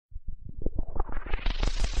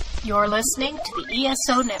You're listening to the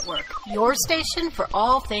ESO Network, your station for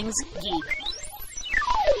all things geek.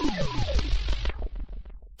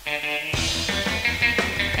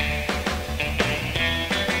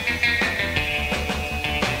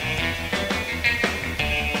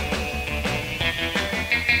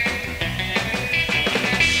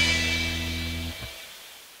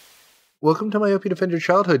 Welcome to Myopia Defend Your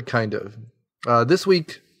Childhood, kind of. This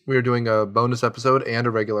week, we are doing a bonus episode and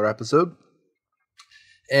a regular episode.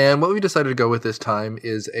 And what we decided to go with this time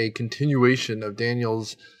is a continuation of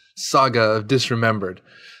Daniel's saga of Disremembered.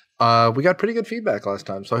 We got pretty good feedback last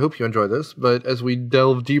time, so I hope you enjoy this. But as we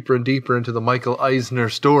delve deeper and deeper into the Michael Eisner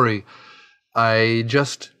story, I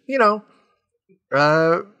just,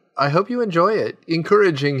 I hope you enjoy it.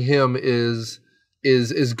 Encouraging him is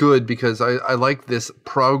good because I like this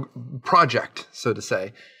project, so to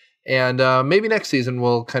say. And maybe next season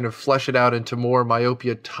we'll kind of flesh it out into more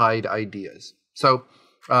myopia-tied ideas. So,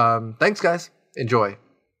 thanks, guys. Enjoy.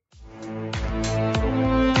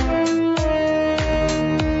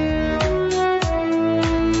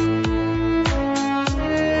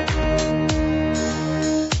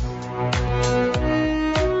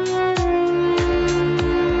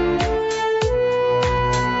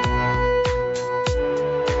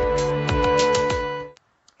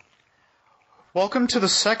 Welcome to the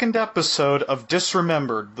second episode of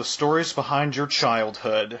Disremembered, the stories behind your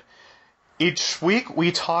childhood. Each week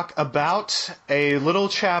we talk about a little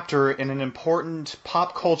chapter in an important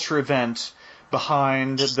pop culture event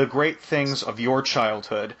behind the great things of your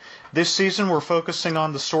childhood. This season we're focusing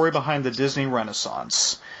on the story behind the Disney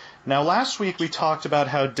Renaissance. Now last week we talked about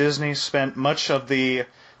how Disney spent much of the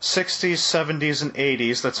 60s, 70s, and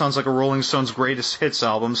 80s, that sounds like a Rolling Stones greatest hits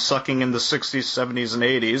album, sucking in the 60s, 70s, and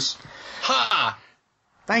 80s. Ha!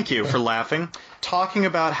 Thank you for laughing. Talking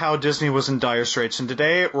about how Disney was in dire straits, and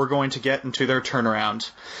today we're going to get into their turnaround.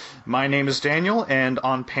 My name is Daniel, and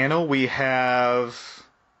on panel we have...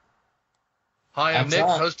 Hi, I'm Nick,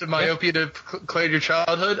 host of Myopia Declare Your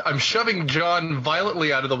Childhood. I'm shoving John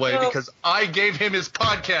violently out of the way because I gave him his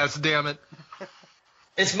podcast, damn it.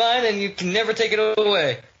 It's mine, and you can never take it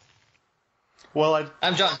away. Well,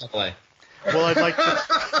 I'm John, by the way. Well, I'd like to...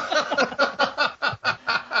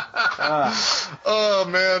 Oh,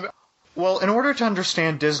 man. Well, in order to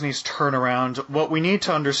understand Disney's turnaround, what we need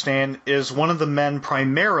to understand is one of the men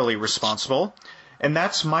primarily responsible, and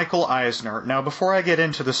that's Michael Eisner. Now, before I get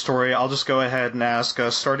into the story, I'll just go ahead and ask,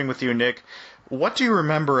 starting with you, Nick, what do you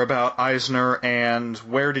remember about Eisner, and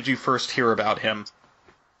where did you first hear about him?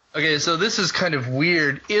 Okay, so this is kind of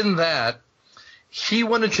weird in that he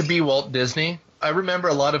wanted to be Walt Disney. I remember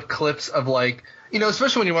a lot of clips of,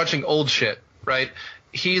 especially when you're watching old shit, right?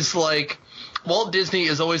 He's like, Walt Disney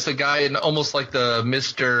is always the guy in almost like the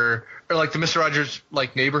Mr. Rogers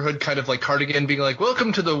neighborhood kind of cardigan being like,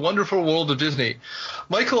 welcome to the wonderful world of Disney.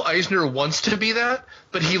 Michael Eisner wants to be that,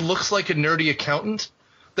 but he looks like a nerdy accountant.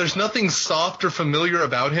 There's nothing soft or familiar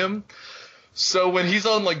about him. So when he's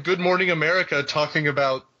on Good Morning America talking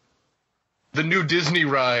about the new Disney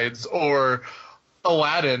rides or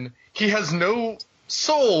Aladdin, he has no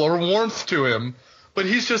soul or warmth to him, but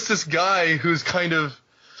he's just this guy who's kind of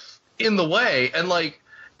in the way.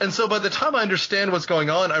 And so by the time I understand what's going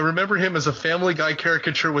on, I remember him as a Family Guy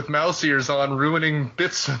caricature with mouse ears on, ruining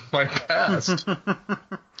bits of my past.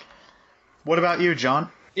 What about you, John?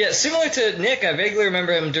 Yeah, similar to Nick, I vaguely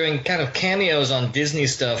remember him doing kind of cameos on Disney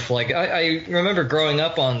stuff. I remember growing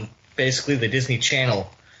up on basically the Disney Channel,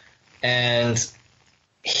 and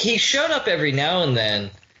he showed up every now and then,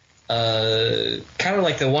 kind of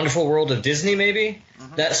like the Wonderful World of Disney, maybe,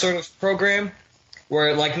 that sort of program,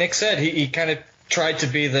 where, like Nick said, he kind of tried to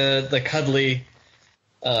be the cuddly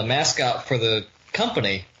mascot for the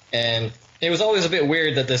company, and it was always a bit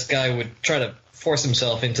weird that this guy would try to force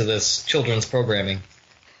himself into this children's programming.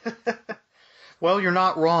 Well, you're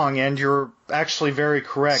not wrong, and you're actually very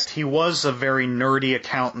correct. He was a very nerdy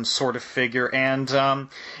accountant sort of figure, and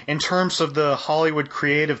in terms of the Hollywood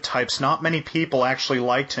creative types, not many people actually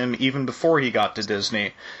liked him even before he got to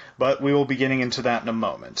Disney. But we will be getting into that in a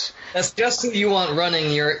moment. That's just who you want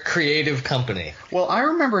running your creative company. Well, I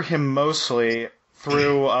remember him mostly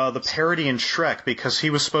through the parody in Shrek, because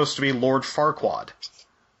he was supposed to be Lord Farquaad.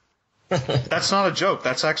 That's not a joke.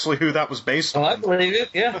 That's actually who that was based on. Oh, I believe it,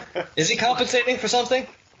 yeah. Is he compensating for something?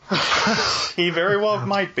 He very well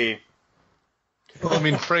might be. Well, I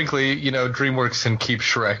mean, frankly, DreamWorks can keep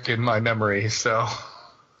Shrek in my memory, so...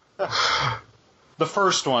 The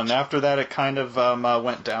first one. After that, it kind of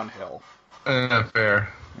went downhill.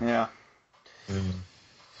 Fair. Yeah.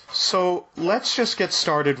 So let's just get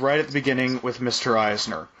started right at the beginning with Mr.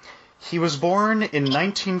 Eisner. He was born in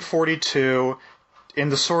 1942 in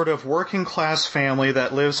the sort of working class family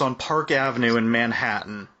that lives on Park Avenue in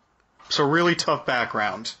Manhattan. So really tough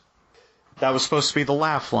background. That was supposed to be the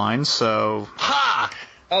laugh line, so... Ha!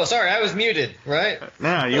 Oh, sorry, I was muted, right?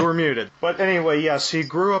 Yeah, you were muted. But anyway, yes, he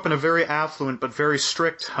grew up in a very affluent but very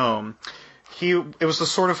strict home. It was the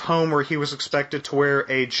sort of home where he was expected to wear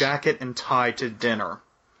a jacket and tie to dinner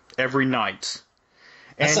every night.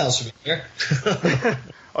 That sounds familiar.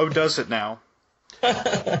 Oh, does it now?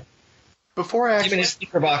 Before I Even his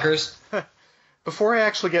knickerbockers. Before I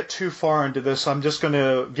actually get too far into this, I'm just going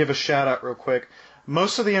to give a shout out real quick.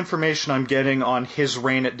 Most of the information I'm getting on his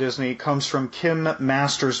reign at Disney comes from Kim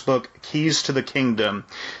Masters' book, Keys to the Kingdom.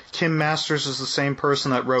 Kim Masters is the same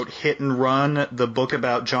person that wrote Hit and Run, the book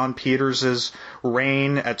about John Peters'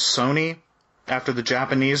 reign at Sony after the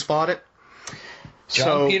Japanese bought it.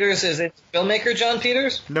 John Peters, is it filmmaker John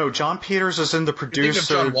Peters? No, John Peters is in the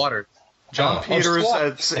producer. John Waters. John Peters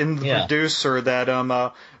is in the producer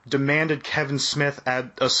that demanded Kevin Smith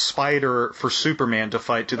add a spider for Superman to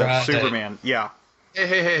fight to that Superman. Yeah.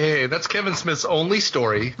 Hey, that's Kevin Smith's only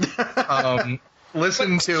story.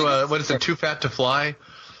 Listen to, what is it, Too Fat to Fly?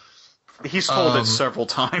 He's told it several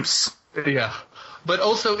times. Yeah. But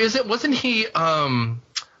also, wasn't he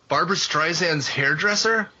Barbara Streisand's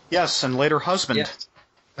hairdresser? Yes, and later husband. Yeah.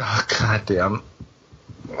 Oh, goddamn.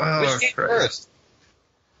 Oh, Which came first?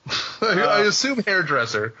 I assume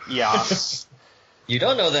hairdresser. Yeah. You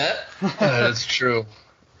don't know that. That's true.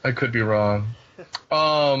 I could be wrong.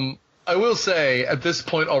 I will say, at this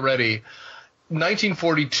point already,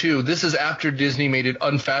 1942, this is after Disney made it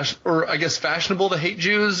fashionable to hate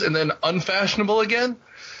Jews and then unfashionable again.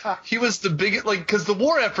 He was the biggest, because the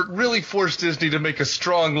war effort really forced Disney to make a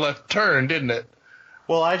strong left turn, didn't it?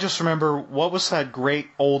 Well, I just remember, what was that great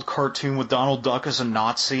old cartoon with Donald Duck as a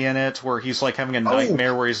Nazi in it, where he's like having a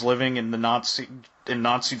nightmare where he's living in Nazi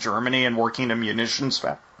Germany and working in a munitions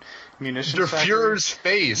factory? Der Fuhrer's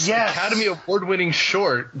Face. Yes. Academy Award-winning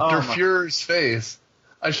short, Der Fuhrer's Face.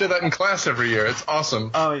 I show that in class every year. It's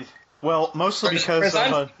awesome. Well, mostly because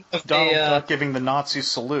of Donald Duck giving the Nazi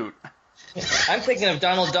salute. I'm thinking of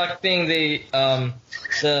Donald Duck being the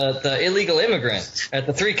illegal immigrant at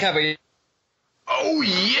the Three Caballeros. Oh,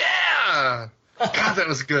 yeah! God, that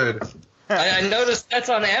was good. I noticed that's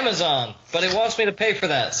on Amazon, but it wants me to pay for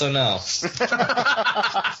that, so no.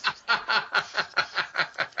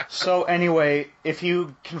 So anyway, if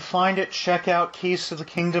you can find it, check out Keys to the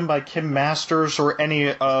Kingdom by Kim Masters or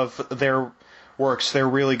any of their works. They're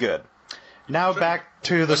really good. Now back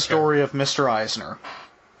to the story of Mr. Eisner.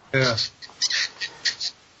 Yes.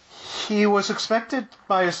 He was expected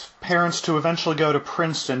by his parents to eventually go to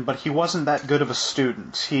Princeton, but he wasn't that good of a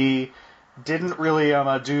student. He didn't really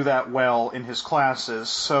do that well in his classes,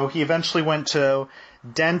 so he eventually went to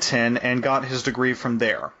Denton and got his degree from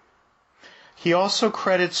there. He also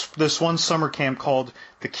credits this one summer camp called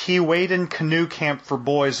the Keewaydin Canoe Camp for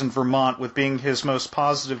Boys in Vermont with being his most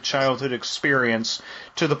positive childhood experience,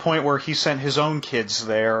 to the point where he sent his own kids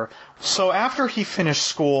there. So after he finished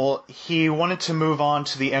school, he wanted to move on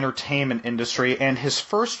to the entertainment industry, and his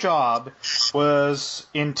first job was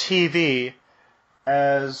in TV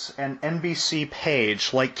as an NBC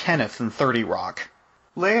page, like Kenneth in 30 Rock.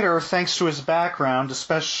 Later, thanks to his background,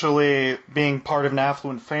 especially being part of an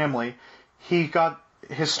affluent family, he got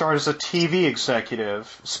his start as a TV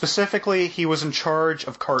executive. Specifically, he was in charge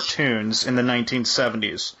of cartoons in the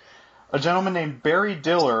 1970s. A gentleman named Barry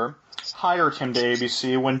Diller hired him to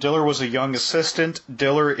ABC when Diller was a young assistant.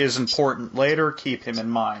 Diller is important later, keep him in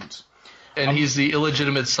mind. And he's the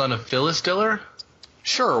illegitimate son of Phyllis Diller?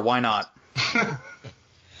 Sure, why not?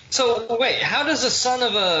 So, wait, how does the son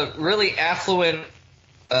of a really affluent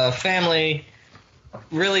family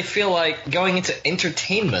really feel like going into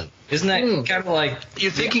entertainment? Isn't that kind of like...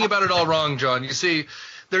 You're thinking about it all wrong, John. You see,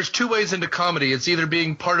 there's two ways into comedy. It's either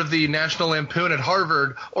being part of the National Lampoon at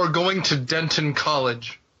Harvard or going to Denton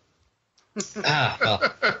College.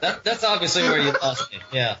 That's obviously where you lost me,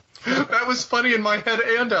 yeah. That was funny in my head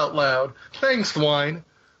and out loud. Thanks, Wine.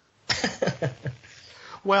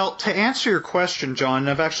 Well, to answer your question, John,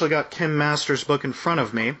 I've actually got Kim Masters' book in front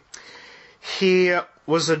of me. He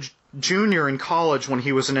was a junior in college when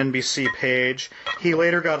he was an NBC page. He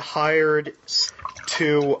later got hired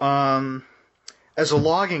to as a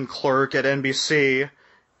logging clerk at NBC,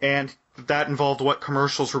 and that involved what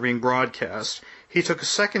commercials were being broadcast. He took a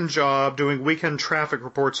second job doing weekend traffic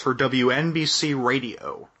reports for WNBC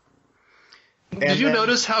Radio. Did you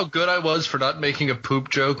notice how good I was for not making a poop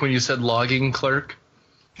joke when you said logging clerk?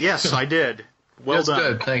 Yes, I did. Well done. That's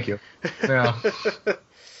good. Thank you. Yeah.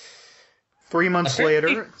 3 months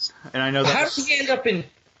later, and I know that. How did he end up in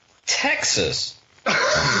Texas?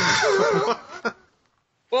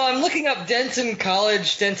 Well, I'm looking up Denton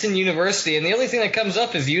College, Denton University, and the only thing that comes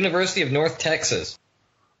up is University of North Texas.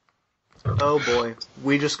 Oh boy,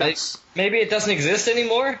 we just got. Maybe it doesn't exist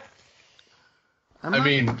anymore. I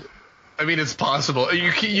mean, it's possible.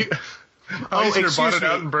 Eisner bought it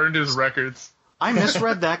out and burned his records. I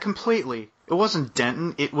misread that completely. It wasn't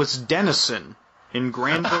Denton. It was Denison in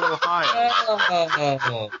Granville, Ohio.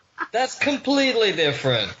 Oh, that's completely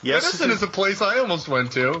different. Yes, Denison is a place I almost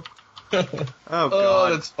went to. Oh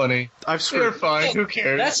God, that's funny. I've screwed. They're fine. Who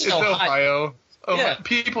cares? That's it's Ohio. Yeah.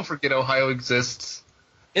 People forget Ohio exists.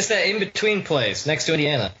 It's that in-between place next to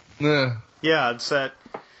Indiana. Yeah, it's that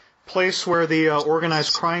place where the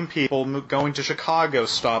organized crime people going to Chicago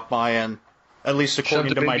stop by, and at least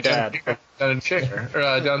according to my dad. Down a chair,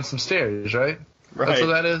 or down some stairs, right? Right. That's what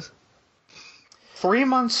that is? 3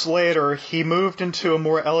 months later, he moved into a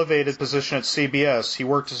more elevated position at CBS. He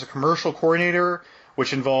worked as a commercial coordinator,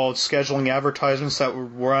 which involved scheduling advertisements that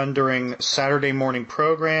would run during Saturday morning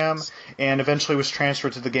program, and eventually was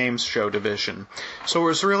transferred to the games show division. So it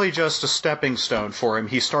was really just a stepping stone for him.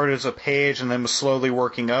 He started as a page and then was slowly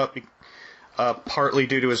working up, partly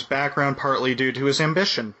due to his background, partly due to his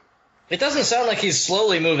ambition. It doesn't sound like he's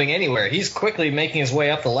slowly moving anywhere. He's quickly making his way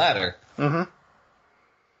up the ladder. Mm-hmm.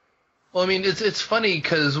 Well, I mean, it's funny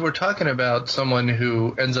because we're talking about someone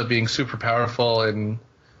who ends up being super powerful and,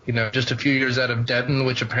 just a few years out of Denton,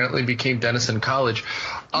 which apparently became Denison College.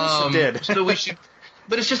 Yes, it did. So we should,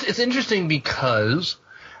 but it's interesting because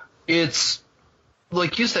it's,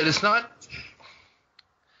 like you said, it's not,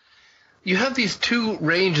 you have these two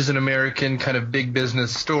ranges in American kind of big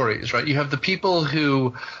business stories, right? You have the people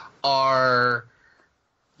who are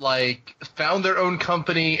found their own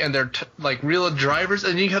company and they're real drivers,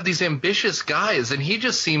 and you have these ambitious guys, and he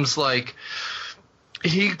just seems like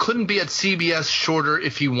he couldn't be at CBS shorter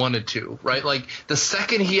if he wanted to, right? Like the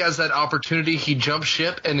second he has that opportunity, he jumps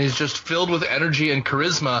ship and is just filled with energy and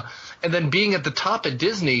charisma. And then being at the top at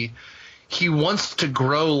Disney, he wants to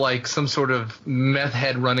grow like some sort of meth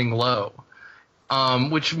head running low.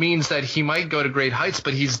 Which means that he might go to great heights,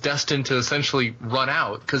 but he's destined to essentially run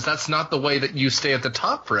out, because that's not the way that you stay at the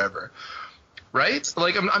top forever, right?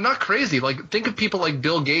 Like, I'm not crazy. Like, think of people like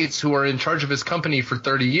Bill Gates, who are in charge of his company for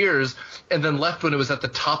 30 years and then left when it was at the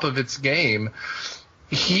top of its game.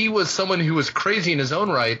 He was someone who was crazy in his own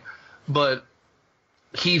right, but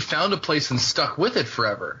he found a place and stuck with it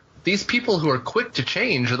forever. These people who are quick to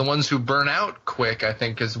change are the ones who burn out quick, I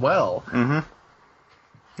think, as well. Mm-hmm.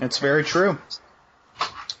 It's very true.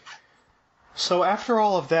 So after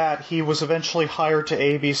all of that, he was eventually hired to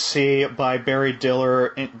ABC by Barry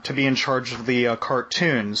Diller to be in charge of the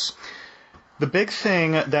cartoons. The biggest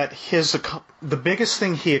thing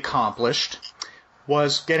he accomplished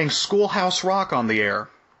was getting Schoolhouse Rock on the air,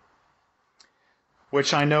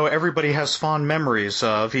 which I know everybody has fond memories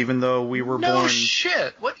of, even though we were born. No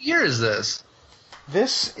shit! What year is this?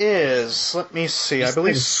 This is, let me see, I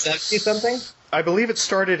believe 70 something. I believe it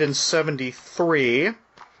started in 73.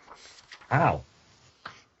 Wow.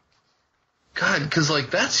 God, because,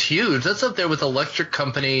 that's huge. That's up there with Electric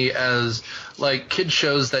Company as, kid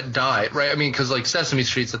shows that died, right? I mean, because, Sesame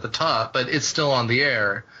Street's at the top, but it's still on the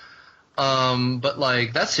air. But,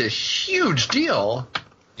 that's a huge deal.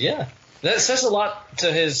 Yeah. That says a lot to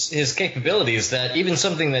his capabilities, that even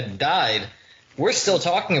something that died, we're still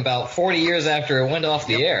talking about 40 years after it went off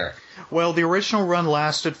the air. Well, the original run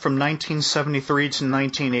lasted from 1973 to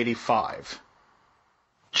 1985.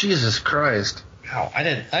 Jesus Christ. Wow, I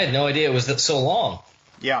had no idea it was so long.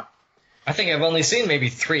 Yeah. I think I've only seen maybe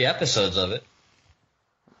 3 episodes of it.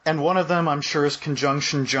 And one of them, I'm sure, is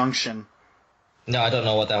Conjunction Junction. No, I don't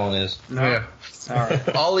know what that one is. No? Yeah. All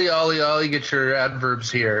right. Ollie, Ollie, Ollie, get your adverbs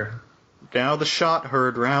here. Now the shot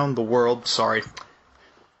heard round the world. Sorry.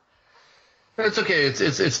 It's okay.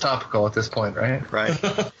 It's topical at this point, right?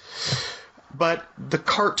 Right. But the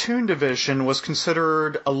cartoon division was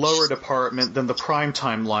considered a lower department than the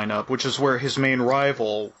primetime lineup, which is where his main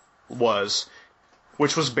rival was,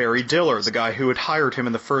 which was Barry Diller, the guy who had hired him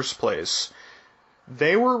in the first place.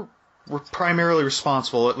 They were primarily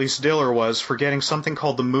responsible, at least Diller was, for getting something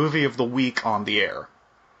called the Movie of the Week on the air,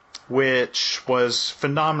 which was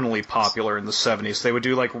phenomenally popular in the 70s. They would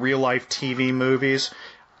do, real-life TV movies.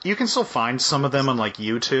 You can still find some of them on,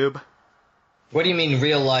 YouTube. What do you mean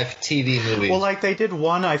real-life TV movies? Well, they did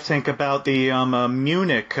one, I think, about the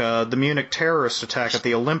Munich terrorist attack at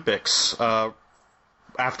the Olympics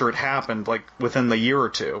after it happened, within the year or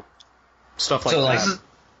two. Stuff like that.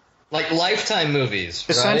 Like Lifetime movies,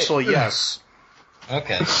 essentially, right? Yes.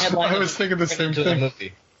 Okay. I was thinking the same thing.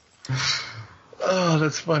 Oh,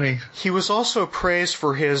 that's funny. He was also praised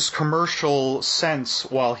for his commercial sense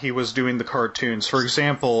while he was doing the cartoons. For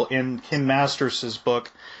example, in Kim Masters'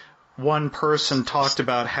 book, one person talked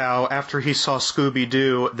about how after he saw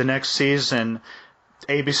Scooby-Doo, the next season,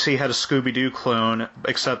 ABC had a Scooby-Doo clone,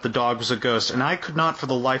 except the dog was a ghost, and I could not for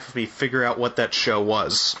the life of me figure out what that show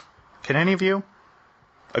was. Can any of you?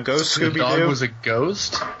 A ghost Scooby-Doo? The dog was a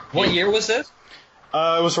ghost? What year was this?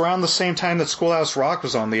 It was around the same time that Schoolhouse Rock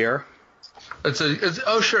was on the air.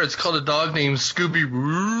 Oh, sure, it's called A Dog Named Scooby.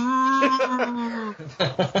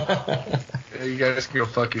 Yeah, you guys can go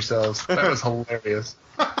fuck yourselves. That was hilarious.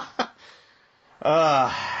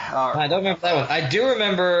 I don't remember that one. I do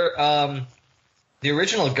remember the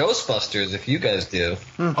original Ghostbusters, if you guys do.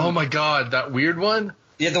 Oh my god, that weird one?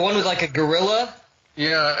 Yeah, the one with like a gorilla?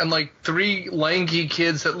 Yeah, and like 3 lanky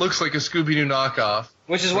kids that looks like a Scooby-Doo knockoff.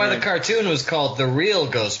 Which is why the cartoon was called The Real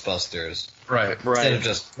Ghostbusters. Right. Instead of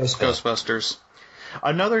just Ghostbusters.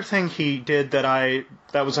 Another thing he did that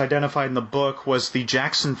was identified in the book was the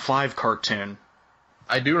Jackson 5 cartoon.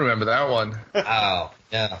 I do remember that one. Oh,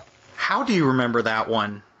 yeah. How do you remember that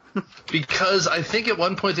one? Because I think at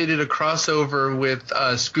one point they did a crossover with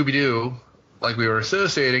Scooby-Doo, like we were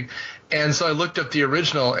associating, and so I looked up the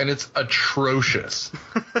original, and it's atrocious.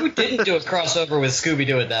 Who didn't do a crossover with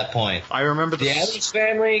Scooby-Doo at that point? I remember the Addams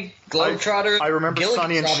Family, Globetrotters. I remember Gilligan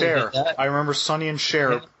Sonny and probably Cher. did that. I remember Sonny and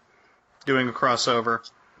Cher doing a crossover.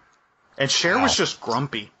 And Cher was just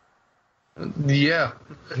grumpy. Yeah.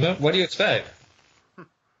 What do you expect?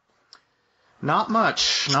 Not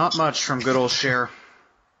much from good old Cher.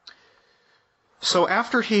 So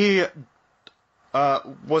after he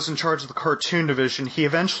was in charge of the cartoon division, he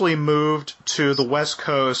eventually moved to the West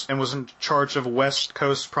Coast and was in charge of West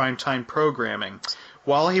Coast primetime programming.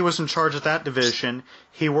 While he was in charge of that division,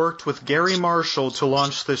 he worked with Gary Marshall to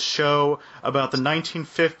launch this show about the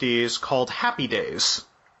 1950s called Happy Days.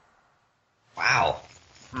 Wow.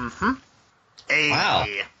 Mm-hmm. Wow.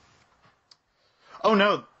 Oh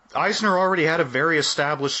no, Eisner already had a very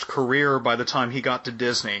established career by the time he got to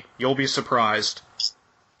Disney. You'll be surprised.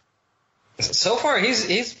 So far,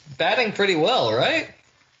 he's batting pretty well, right?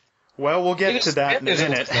 Well, we'll get to that in a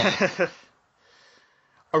minute.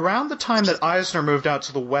 Around the time that Eisner moved out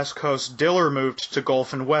to the West Coast, Diller moved to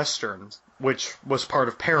Gulf and Western, which was part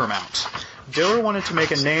of Paramount. Diller wanted to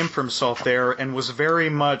make a name for himself there and was very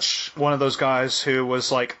much one of those guys who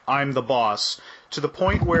was like, I'm the boss, to the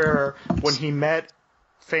point where when he met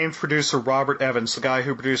famed producer Robert Evans, the guy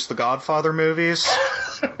who produced the Godfather movies.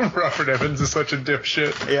 Robert Evans is such a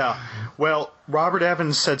dipshit. Yeah. Well, Robert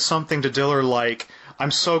Evans said something to Diller like,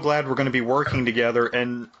 I'm so glad we're going to be working together,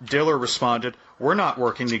 and Diller responded, we're not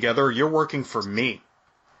working together, you're working for me.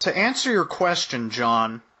 To answer your question,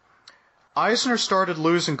 John, Eisner started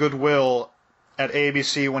losing goodwill at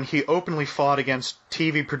ABC when he openly fought against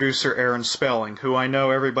TV producer Aaron Spelling, who I know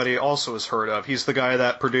everybody also has heard of. He's the guy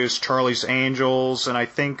that produced Charlie's Angels, and I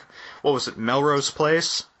think, what was it, Melrose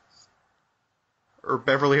Place? Or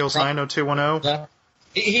Beverly Hills 90210? Yeah.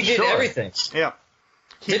 He did everything. Yeah.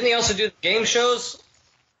 Didn't he also do the game shows?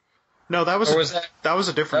 No, that was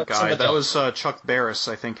a different guy. That was Chuck Barris,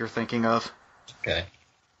 I think you're thinking of. Okay.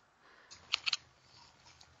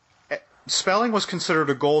 Spelling was considered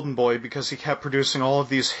a golden boy because he kept producing all of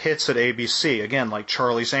these hits at ABC, again, like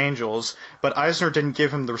Charlie's Angels, but Eisner didn't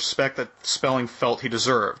give him the respect that Spelling felt he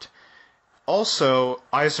deserved. Also,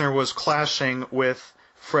 Eisner was clashing with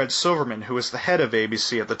Fred Silverman, who was the head of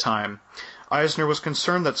ABC at the time. Eisner was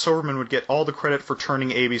concerned that Silverman would get all the credit for turning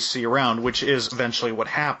ABC around, which is eventually what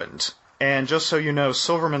happened. And just so you know,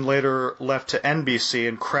 Silverman later left to NBC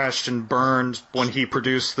and crashed and burned when he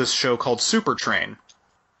produced this show called Supertrain.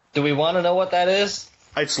 Do we want to know what that is?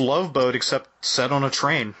 It's Love Boat, except set on a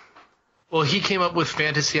train. Well, he came up with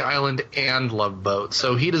Fantasy Island and Love Boat,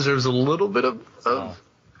 so he deserves a little bit of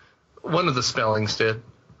one of the Spellings did.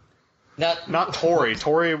 Not Tory.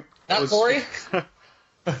 Tory. Not Tory.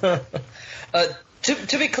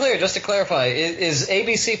 To be clear, just to clarify, is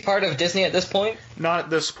ABC part of Disney at this point? Not at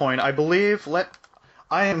this point. I believe.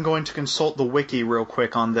 I am going to consult the wiki real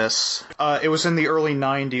quick on this. It was in the early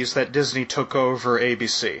 90s that Disney took over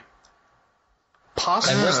ABC.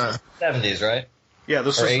 Possibly. And we're in the 70s, right? Yeah,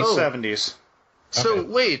 this was the 70s. So,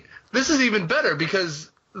 wait, this is even better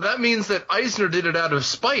because that means that Eisner did it out of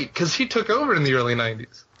spite because he took over in the early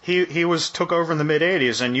 90s. He took over in the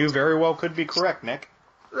mid-80s, and you very well could be correct, Nick.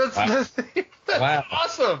 That's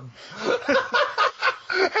awesome.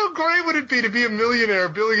 How great would it be to be a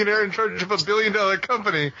billionaire in charge of $1 billion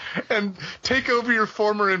company and take over your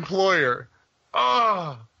former employer?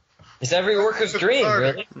 Oh. It's every worker's dream,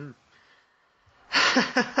 really.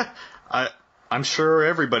 I'm sure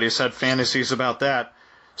everybody's had fantasies about that.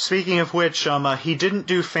 Speaking of which, he didn't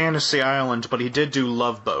do Fantasy Island, but he did do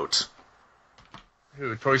Love Boat.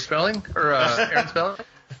 Who, Tori Spelling? Or Aaron Spelling?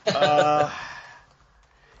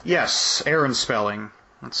 Yes, Aaron Spelling.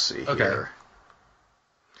 Let's see Okay. here.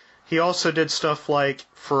 He also did stuff like,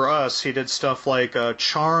 for us, he did stuff like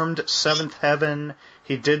Charmed, Seventh Heaven.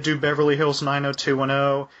 He did do Beverly Hills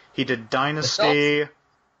 90210. He did Dynasty.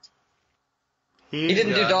 He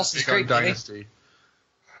didn't do Dawson's Creek, did he? Dynasty.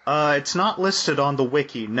 It's not listed on the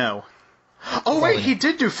wiki, no. Oh, wait, he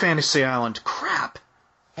did do Fantasy Island. Crap.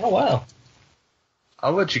 Oh, wow.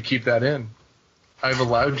 I'll let you keep that in. I've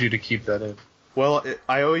allowed you to keep that in. Well,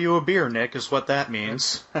 I owe you a beer, Nick, is what that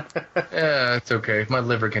means. Yeah, it's okay. My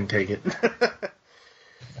liver can take it.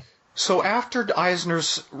 So after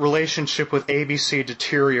Eisner's relationship with ABC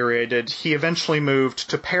deteriorated, he eventually moved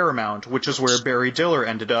to Paramount, which is where Barry Diller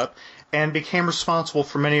ended up, and became responsible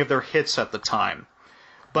for many of their hits at the time.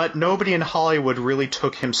 But nobody in Hollywood really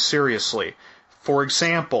took him seriously. For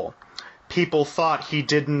example, people thought he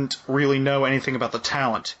didn't really know anything about the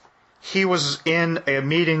talent. He was in a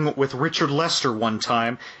meeting with Richard Lester one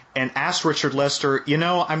time and asked Richard Lester,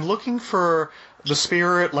 I'm looking for the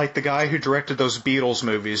spirit like the guy who directed those Beatles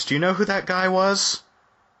movies. Do you know who that guy was?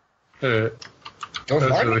 George That's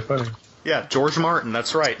Martin? really funny. Yeah, George Martin,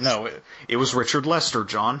 that's right. No, it was Richard Lester,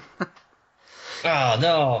 John. Oh,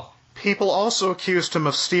 no. People also accused him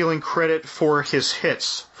of stealing credit for his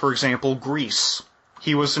hits. For example, Grease.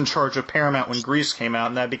 He was in charge of Paramount when Grease came out,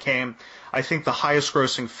 and that became, I think, the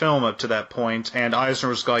highest-grossing film up to that point, and Eisner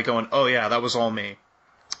was going, oh yeah, that was all me.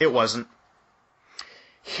 It wasn't.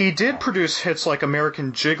 He did produce hits like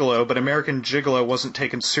American Gigolo, but American Gigolo wasn't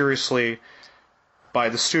taken seriously by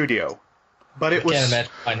the studio. But it was... Can't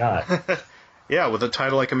imagine why not. Yeah, with a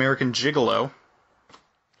title like American Gigolo.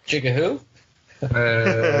 Jigga who?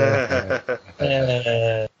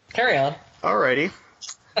 Carry on. Alrighty.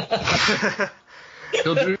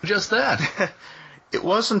 He'll do just that. It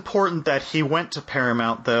was important that he went to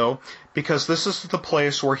Paramount, though, because this is the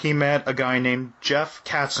place where he met a guy named Jeffrey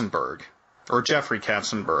Katzenberg. Jeffrey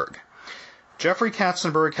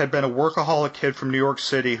Katzenberg had been a workaholic kid from New York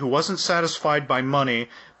City who wasn't satisfied by money,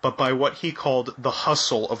 but by what he called the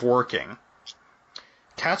hustle of working.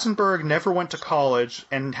 Katzenberg never went to college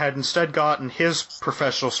and had instead gotten his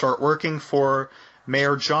professional start working for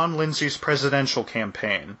Mayor John Lindsay's presidential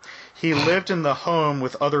campaign. He lived in the home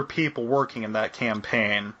with other people working in that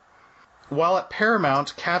campaign. While at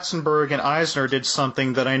Paramount, Katzenberg and Eisner did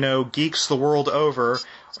something that I know geeks the world over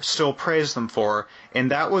still praise them for,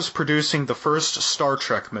 and that was producing the first Star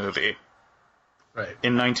Trek movie. Right.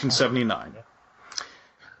 In 1979.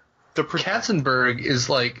 Katzenberg is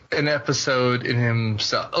like an episode in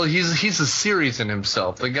himself. Oh, he's a series in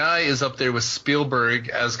himself. The guy is up there with Spielberg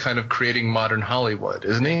as kind of creating modern Hollywood,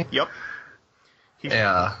 isn't he? Yep.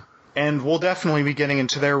 Yeah. And we'll definitely be getting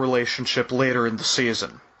into their relationship later in the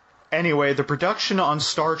season. Anyway, the production on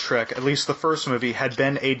Star Trek, at least the first movie, had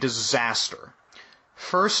been a disaster.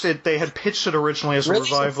 First, they had pitched it originally as a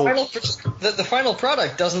revival. The final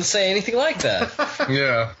product doesn't say anything like that.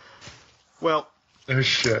 Yeah. Well, oh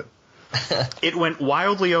shit. It went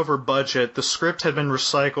wildly over budget. The script had been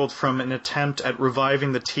recycled from an attempt at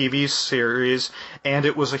reviving the TV series, and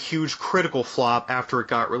it was a huge critical flop after it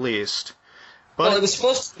got released. But well, it was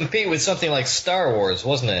supposed to compete with something like Star Wars,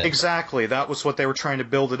 wasn't it? Exactly. That was what they were trying to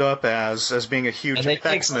build it up as being a huge and they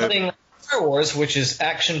take something like Star Wars, which is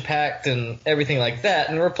action-packed and everything like that,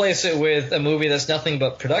 and replace it with a movie that's nothing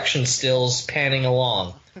but production stills panning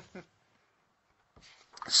along.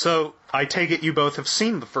 So, I take it you both have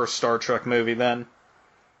seen the first Star Trek movie, then?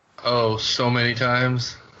 Oh, so many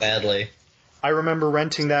times. Badly. I remember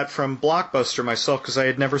renting that from Blockbuster myself because I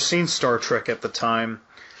had never seen Star Trek at the time.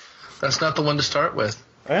 That's not the one to start with.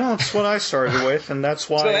 Well, that's what I started with, and that's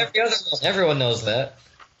why... So every other one, everyone knows that.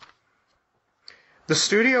 The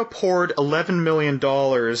studio poured $11 million in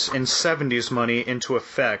 70s money into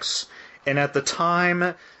effects, and at the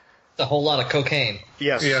time... A whole lot of cocaine.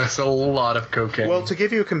 Yes. Yes, a lot of cocaine. Well, to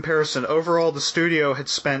give you a comparison, overall the studio had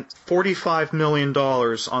spent $45 million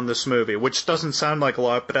on this movie, which doesn't sound like a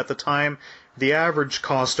lot, but at the time, the average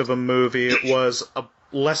cost of a movie was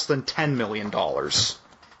less than $10 million.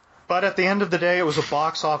 But at the end of the day, it was a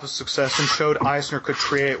box office success and showed Eisner could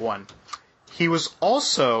create one. He was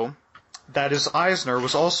also, that is, Eisner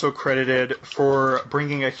was also credited for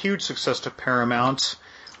bringing a huge success to Paramount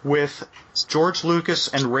with George Lucas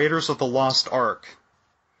and Raiders of the Lost Ark.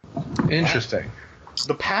 Interesting.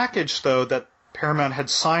 The package, though, that Paramount had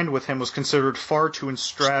signed with him was considered far too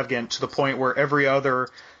extravagant to the point where every other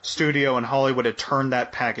studio in Hollywood had turned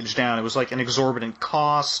that package down. It was like an exorbitant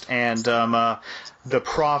cost, and the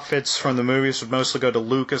profits from the movies would mostly go to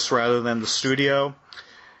Lucas rather than the studio.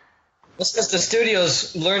 That's because the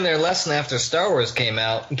studios learned their lesson after Star Wars came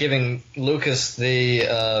out, giving Lucas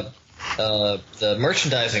the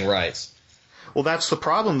merchandising rights. Well, that's the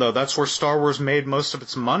problem, though. That's where Star Wars made most of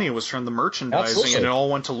its money, was from the merchandising, Absolutely. and it all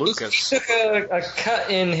went to Lucas. He took a cut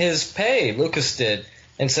in his pay, Lucas did,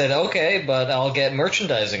 and said, okay, but I'll get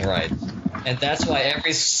merchandising rights. And that's why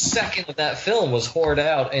every second of that film was hoarded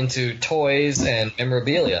out into toys and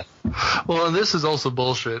memorabilia. Well, and this is also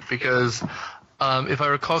bullshit because, if I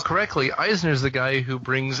recall correctly, Eisner's the guy who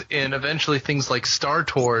brings in eventually things like Star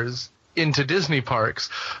Tours into Disney parks.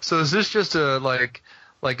 So is this just a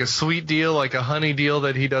like a sweet deal, like a honey deal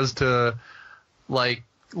that he does to like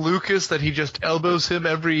Lucas, that he just elbows him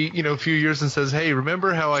every few years and says, hey,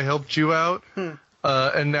 remember how I helped you out?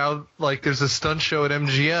 And now like there's a stunt show at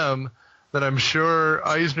MGM that I'm sure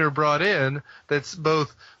Eisner brought in that's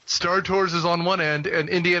both Star Tours is on one end and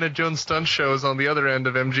Indiana Jones stunt show is on the other end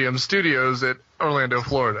of MGM Studios at Orlando,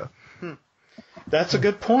 Florida. That's a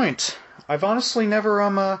good point. I've honestly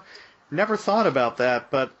never thought about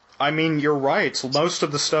that, but I mean, you're right. Most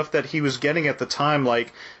of the stuff that he was getting at the time,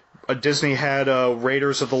 like Disney had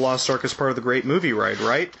Raiders of the Lost Ark as part of the Great Movie Ride,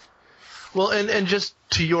 right? Well, and just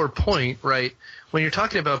to your point, right, when you're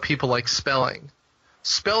talking about people like Spelling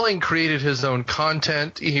created his own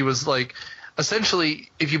content. He was like,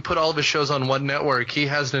 essentially, if you put all of his shows on one network, he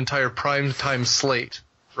has an entire primetime slate,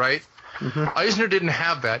 right? Mm-hmm. Eisner didn't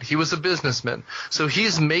have that. He was a businessman. So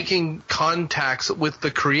he's making contacts with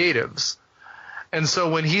the creatives. And so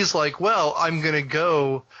when he's like, well, I'm going to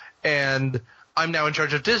go and I'm now in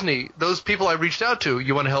charge of Disney, those people I reached out to,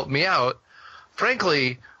 you want to help me out?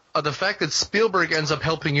 Frankly, the fact that Spielberg ends up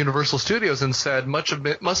helping Universal Studios and said much of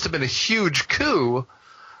it must have been a huge coup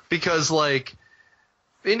because, like,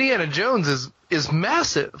 Indiana Jones is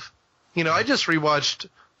massive. I just rewatched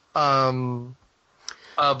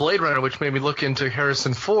Blade Runner, which made me look into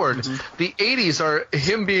Harrison Ford. Mm-hmm. The 80s are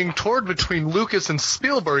him being toured between Lucas and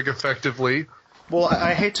Spielberg, effectively. Well,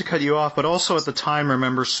 I hate to cut you off, but also at the time,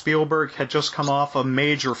 remember, Spielberg had just come off a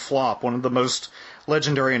major flop, one of the most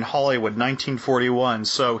legendary in Hollywood, 1941.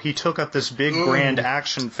 So he took up this big, grand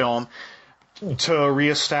action film to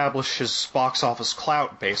reestablish his box office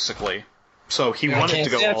clout, basically. So he wanted to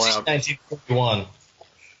go all out. 1941.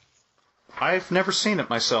 I've never seen it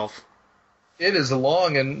myself. It is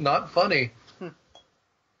long and not funny.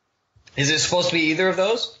 Is it supposed to be either of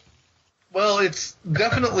those? Well, it's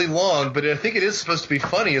definitely long, but I think it is supposed to be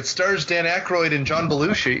funny. It stars Dan Aykroyd and John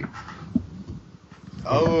Belushi.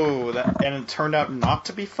 Oh, and it turned out not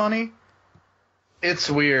to be funny? It's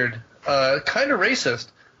weird. Kind of racist.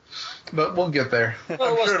 But we'll get there.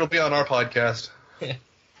 Well, I'm sure it'll be on our podcast.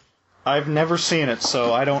 I've never seen it,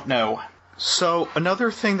 so I don't know. So, another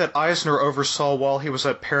thing that Eisner oversaw while he was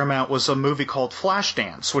at Paramount was a movie called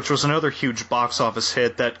Flashdance, which was another huge box office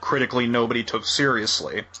hit that critically nobody took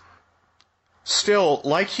seriously. Still,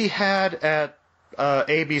 like he had at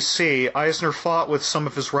ABC, Eisner fought with some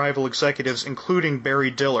of his rival executives, including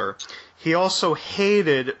Barry Diller. He also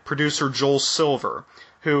hated producer Joel Silver,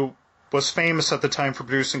 who was famous at the time for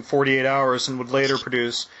producing 48 Hours and would later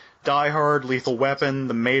produce Die Hard, Lethal Weapon,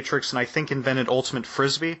 The Matrix, and I think invented Ultimate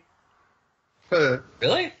Frisbee.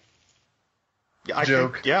 Really? Yeah,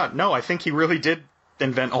 I think he really did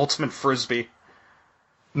invent Ultimate Frisbee.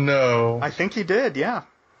 No. I think he did, yeah.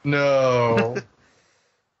 No.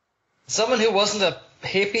 Someone who wasn't a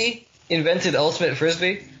hippie invented Ultimate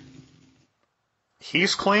Frisbee?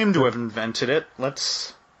 He's claimed to have invented it.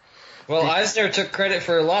 Well, Eisner took credit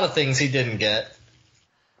for a lot of things he didn't get.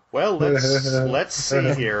 Well, let's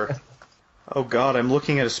see here. Oh God, I'm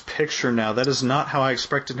looking at his picture now. That is not how I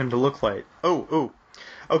expected him to look like.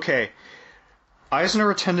 Okay. Eisner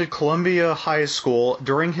attended Columbia High School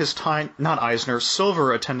during his time. Not Eisner.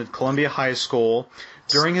 Silver attended Columbia High School.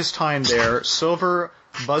 During his time there, Silver,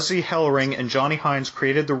 Buzzy Hellring, and Johnny Hines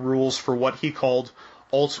created the rules for what he called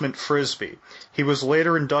Ultimate Frisbee. He was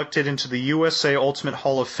later inducted into the USA Ultimate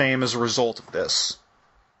Hall of Fame as a result of this.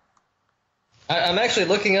 I'm actually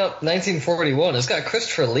looking up 1941. It's got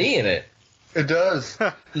Christopher Lee in it. It does.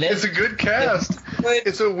 It's a good cast.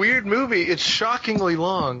 It's a weird movie. It's shockingly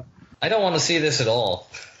long. I don't want to see this at all.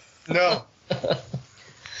 No.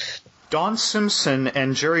 Don Simpson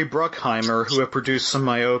and Jerry Bruckheimer, who have produced some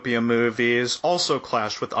myopia movies, also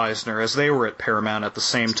clashed with Eisner as they were at Paramount at the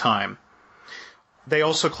same time. They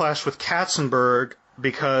also clashed with Katzenberg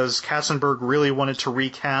because Katzenberg really wanted to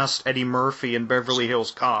recast Eddie Murphy in Beverly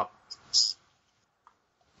Hills Cop.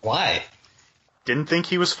 Why? Didn't think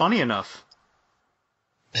he was funny enough.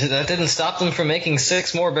 That didn't stop them from making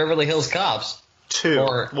 6 more Beverly Hills Cops. 2.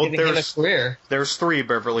 Or giving him a career. There's 3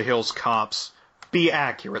 Beverly Hills Cops. Be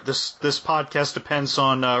accurate. This podcast depends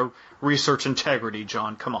on research integrity,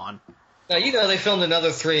 John. Come on. Now, they filmed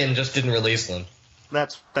another 3 and just didn't release them.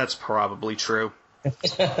 That's probably true.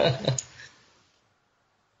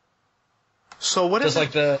 So what just is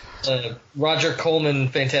like the Roger Corman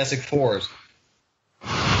Fantastic Fours.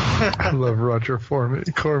 I love Roger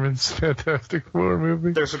Corman's Fantastic Four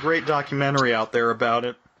movie. There's a great documentary out there about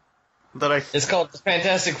it. It's called the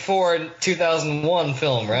Fantastic Four 2001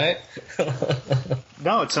 film, right?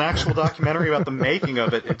 No, it's an actual documentary about the making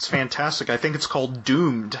of it. It's fantastic. I think it's called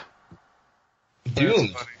Doomed.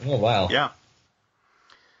 Doomed? Oh, wow. Yeah.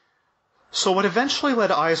 So what eventually led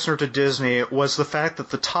Eisner to Disney was the fact that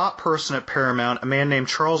the top person at Paramount, a man named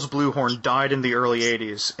Charles Bluehorn, died in the early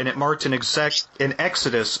 80s, and it marked an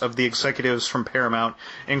exodus of the executives from Paramount,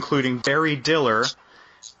 including Barry Diller,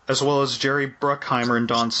 as well as Jerry Bruckheimer and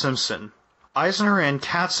Don Simpson. Eisner and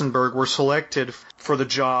Katzenberg were selected for the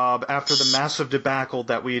job after the massive debacle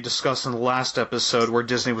that we discussed in the last episode where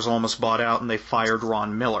Disney was almost bought out and they fired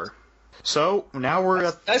Ron Miller. So, now we're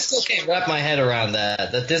at... I still can't wrap my head around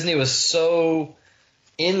that Disney was so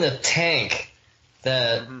in the tank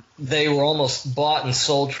that they were almost bought and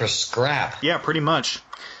sold for scrap. Yeah, pretty much.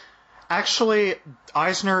 Actually,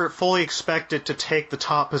 Eisner fully expected to take the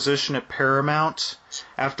top position at Paramount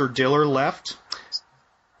after Diller left,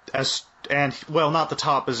 not the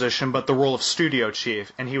top position, but the role of studio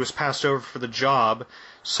chief, and he was passed over for the job,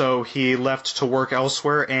 so he left to work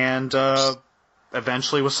elsewhere and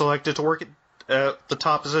eventually was selected to work at the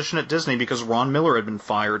top position at Disney because Ron Miller had been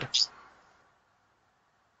fired.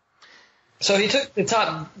 So he took the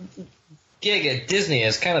top gig at Disney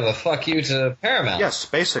as kind of a fuck you to Paramount. Yes,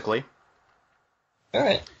 basically. All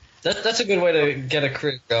right. That's a good way to get a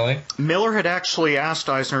career going. Miller had actually asked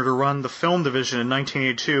Eisner to run the film division in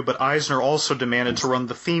 1982, but Eisner also demanded to run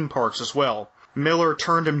the theme parks as well. Miller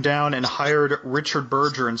turned him down and hired Richard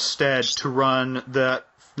Berger instead to run the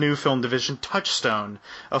new film division Touchstone,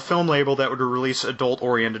 a film label that would release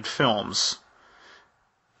adult-oriented films.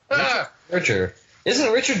 Berger.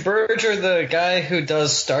 Isn't Richard Berger the guy who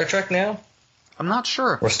does Star Trek now? I'm not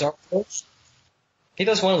sure. Or Star Wars? He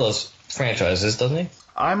does one of those franchises, doesn't he?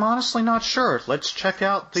 I'm honestly not sure. Let's check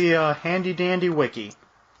out the handy-dandy wiki.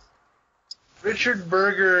 Richard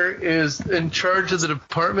Berger is in charge of the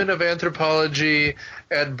Department of Anthropology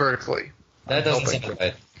at Berkeley. That doesn't sound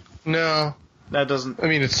right. No. That doesn't... I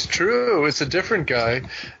mean, it's true. It's a different guy.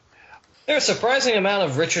 There's a surprising amount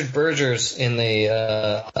of Richard Bergers in the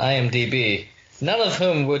IMDb, none of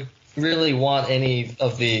whom would really want any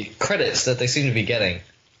of the credits that they seem to be getting.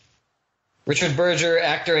 Richard Berger,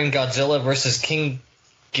 actor in Godzilla vs. King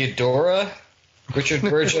Ghidorah. Richard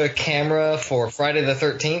Berger, camera for Friday the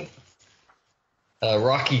 13th.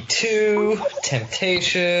 Rocky 2,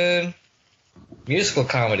 Temptation, musical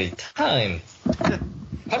comedy, Time.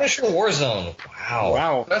 Punisher Warzone.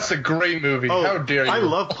 Wow. That's a great movie. Oh, how dare you? I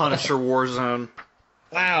love Punisher Warzone.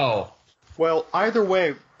 Wow. Well, either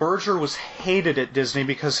way, Berger was hated at Disney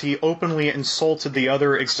because he openly insulted the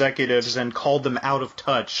other executives and called them out of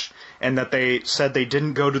touch, and that they said they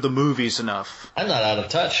didn't go to the movies enough. I'm not out of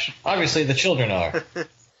touch. Obviously, the children are.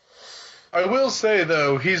 I will say,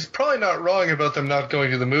 though, he's probably not wrong about them not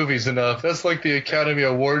going to the movies enough. That's like the Academy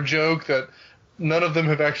Award joke that none of them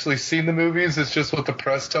have actually seen the movies. It's just what the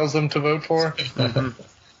press tells them to vote for.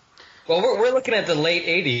 Well, we're looking at the late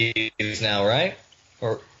 80s now, right?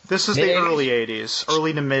 Or This is mid-80s? the early 80s,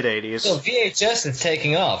 early to mid-80s. So VHS is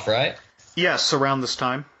taking off, right? Yes, around this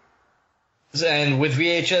time. And with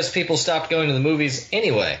VHS, people stopped going to the movies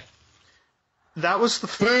anyway. That was the...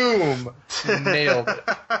 Boom! Nailed it.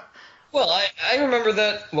 Well, I remember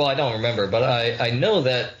that. Well, I don't remember, but I know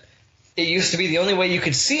that it used to be the only way you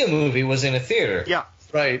could see a movie was in a theater. Yeah.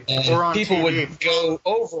 Right. And Or on people TV. would go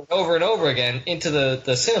over and over and over again into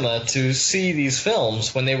the cinema to see these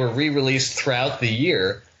films when they were re-released throughout the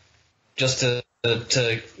year, just to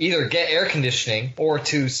either get air conditioning or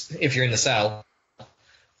to, if you're in the South,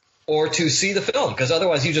 or to see the film, because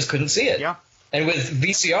otherwise you just couldn't see it. Yeah. And with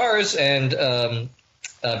VCRs and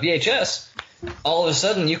VHS, all of a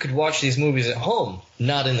sudden you could watch these movies at home,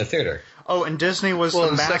 not in the theater. Oh, and Disney was Well,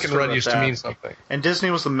 the the master second run of used that. to mean something. And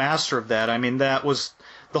Disney was the master of that. I mean, that was...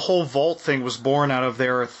 The whole Vault thing was born out of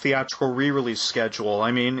their theatrical re-release schedule.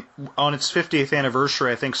 I mean, on its 50th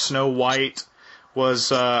anniversary, I think Snow White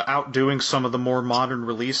was outdoing some of the more modern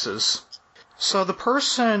releases. So the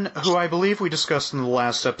person who I believe we discussed in the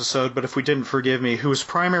last episode, but if we didn't, forgive me, who was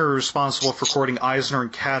primarily responsible for courting Eisner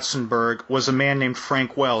and Katzenberg was a man named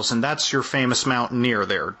Frank Wells, and that's your famous mountaineer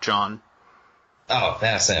there, John. Oh,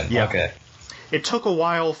 that's him. Yeah. Okay. It took a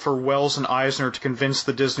while for Wells and Eisner to convince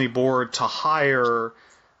the Disney board to hire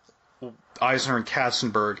Eisner and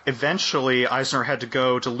Katzenberg. Eventually, Eisner had to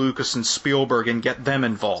go to Lucas and Spielberg and get them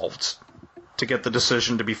involved to get the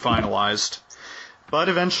decision to be finalized. But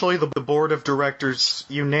eventually, the board of directors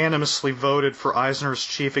unanimously voted for Eisner as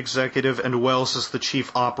chief executive and Wells as the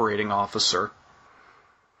chief operating officer.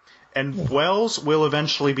 And Wells will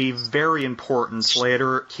eventually be very important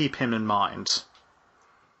later. Keep him in mind.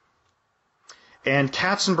 And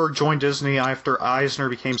Katzenberg joined Disney after Eisner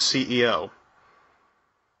became CEO.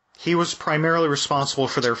 He was primarily responsible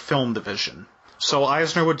for their film division. So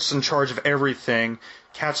Eisner was in charge of everything.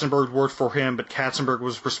 Katzenberg worked for him, but Katzenberg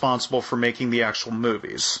was responsible for making the actual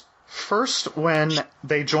movies. First, when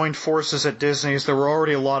they joined forces at Disney's, there were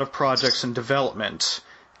already a lot of projects in development.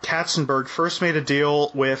 Katzenberg first made a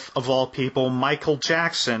deal with, of all people, Michael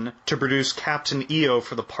Jackson to produce Captain EO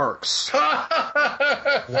for the parks. Wow.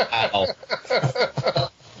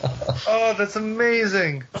 Oh, that's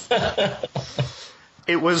amazing.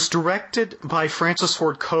 It was directed by Francis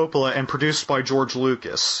Ford Coppola and produced by George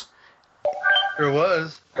Lucas. Sure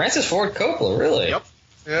was. Francis Ford Coppola, really? Yep.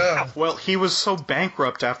 Yeah. Well, he was so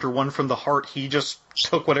bankrupt after One from the Heart, he just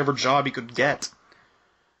took whatever job he could get.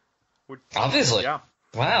 Obviously. Yeah.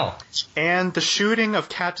 Wow. And the shooting of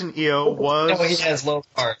Captain EO was... Oh, he has low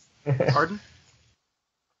bar. Pardon?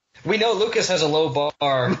 We know Lucas has a low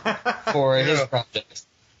bar for his projects.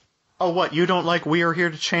 Oh, what? You don't like We Are Here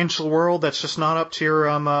to Change the World? That's just not up to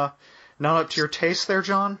your taste there,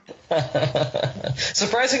 John?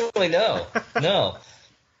 Surprisingly, no. No.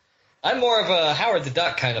 I'm more of a Howard the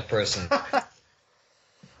Duck kind of person.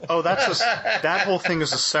 Oh, that whole thing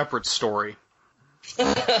is a separate story.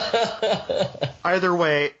 Either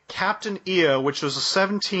way, Captain EO, which was a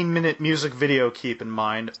 17-minute music video, keep in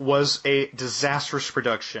mind, was a disastrous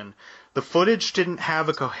production. The footage didn't have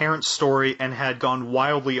a coherent story and had gone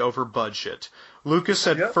wildly over budget. Lucas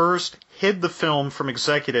at first hid the film from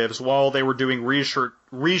executives while they were doing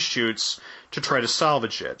reshoots to try to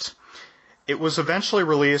salvage it. It was eventually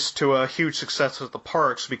released to a huge success at the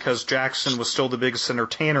parks because Jackson was still the biggest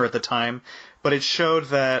entertainer at the time, but it showed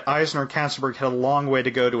that Eisner and Katzenberg had a long way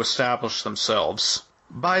to go to establish themselves.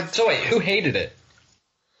 So wait, who hated it?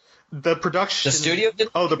 The production... The studio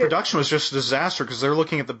didn't? Oh, the production was just a disaster because they're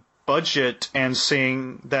looking at the budget and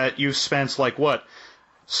seeing that you spent, like, what,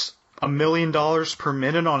 $1 million per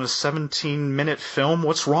minute on a 17-minute film?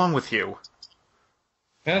 What's wrong with you?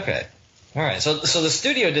 Okay. All right. So the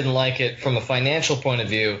studio didn't like it from a financial point of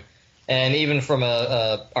view, and even from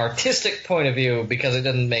a artistic point of view because it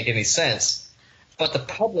didn't make any sense. But the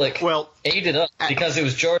public ate it up because it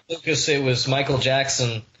was George Lucas, it was Michael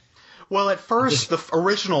Jackson. Well, at first, the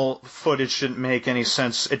original footage didn't make any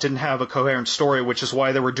sense. It didn't have a coherent story, which is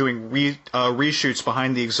why they were doing reshoots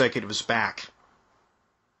behind the executive's back.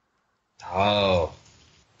 Oh,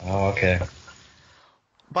 okay.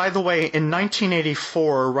 By the way, in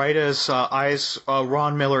 1984, right as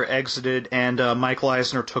Ron Miller exited and Michael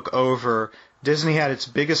Eisner took over, Disney had its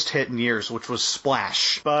biggest hit in years, which was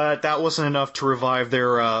Splash. But that wasn't enough to revive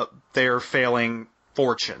their failing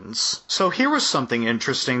fortunes. So here was something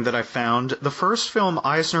interesting that I found. The first film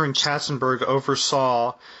Eisner and Katzenberg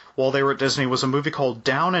oversaw while they were at Disney was a movie called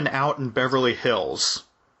Down and Out in Beverly Hills.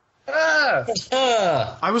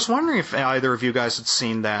 I was wondering if either of you guys had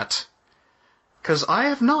seen that. Because I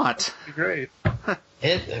have not. Great.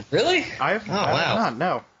 Really? I have not,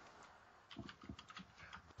 no.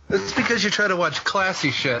 It's because you try to watch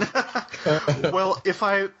classy shit. Well,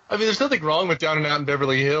 I mean, there's nothing wrong with Down and Out in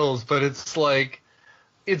Beverly Hills, but it's like...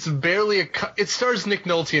 It's barely it stars Nick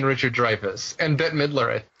Nolte and Richard Dreyfuss and Bette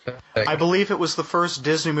Midler, I think. I believe it was the first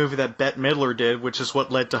Disney movie that Bette Midler did, which is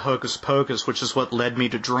what led to Hocus Pocus, which is what led me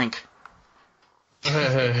to drink.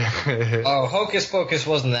 Oh, Hocus Pocus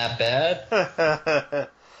wasn't that bad.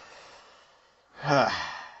 I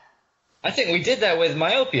think we did that with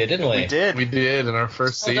Myopia, didn't we? We did. We did in our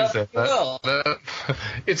first season.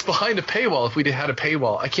 It's behind a paywall if we had a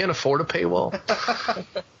paywall. I can't afford a paywall.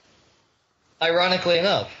 Ironically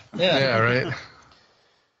enough. Yeah. Yeah, right? You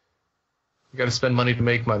got to spend money to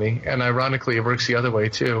make money. And ironically, it works the other way,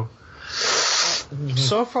 too.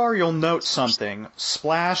 So far, you'll note something.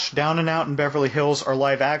 Splash, Down and Out in Beverly Hills are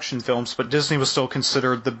live-action films, but Disney was still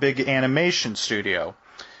considered the big animation studio.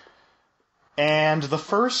 And the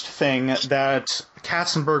first thing that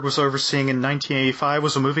Katzenberg was overseeing in 1985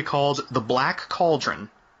 was a movie called The Black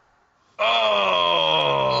Cauldron.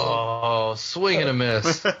 Oh, Oh, swing and a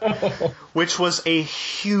miss. which was a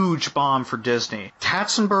huge bomb for Disney.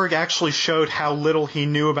 Katzenberg actually showed how little he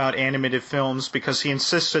knew about animated films because he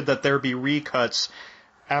insisted that there be recuts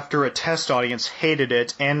after a test audience hated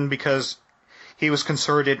it and because he was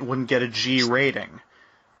concerned it wouldn't get a G rating.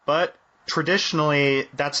 But traditionally,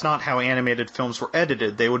 that's not how animated films were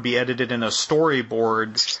edited. They would be edited in a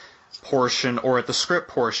storyboard portion or at the script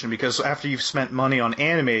portion, because after you've spent money on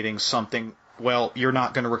animating something, well, you're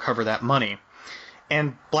not going to recover that money.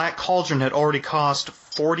 And Black Cauldron had already cost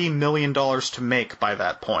 $40 million to make by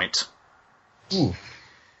that point. Ooh.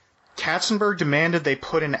 Katzenberg demanded they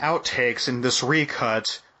put in outtakes in this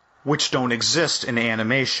recut, which don't exist in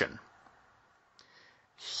animation.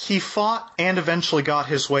 He fought and eventually got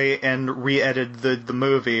his way and re-edited the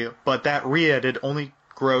movie, but that re-edit only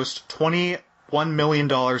grossed $21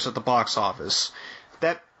 million at the box office.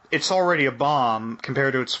 It's already a bomb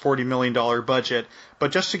compared to its $40 million budget,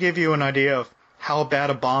 but just to give you an idea of how bad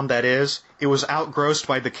a bomb that is, it was outgrossed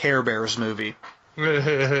by the Care Bears movie.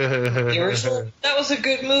 The original? That was a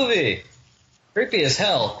good movie. Creepy as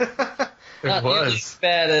hell. Not nearly as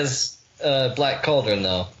bad as Black Cauldron,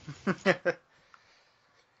 though.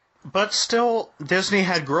 But still, Disney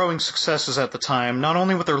had growing successes at the time, not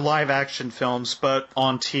only with their live-action films, but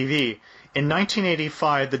on TV. In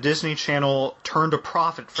 1985, the Disney Channel turned a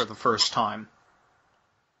profit for the first time.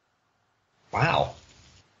 Wow.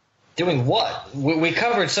 Doing what? We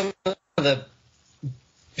covered some of the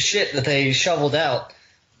shit that they shoveled out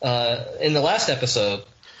in the last episode.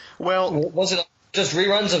 Well, was it just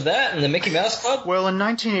reruns of that and the Mickey Mouse Club? Well, in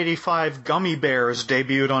 1985, Gummy Bears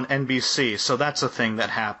debuted on NBC, so that's a thing that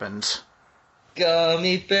happened.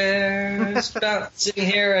 Gummy bears bouncing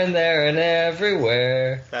here and there and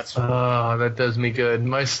everywhere. Oh, that does me good.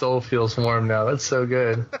 My soul feels warm now. That's so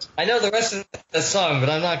good. I know the rest of the song, but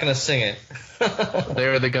I'm not going to sing it.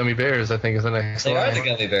 They're the Gummy Bears, I think, is the next They line. are the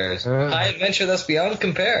Gummy Bears. High adventure that's beyond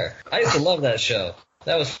compare. I used to love that show.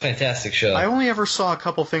 That was a fantastic show. I only ever saw a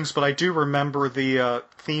couple things, but I do remember the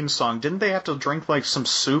theme song. Didn't they have to drink like some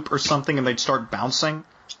soup or something and they'd start bouncing?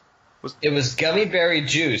 It was gummy berry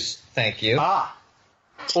juice, thank you. Ah.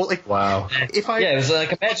 Well, like, wow. Yeah, it was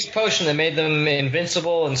like a magic potion that made them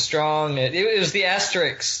invincible and strong. It was the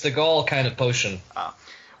Asterix, the Gaul kind of potion.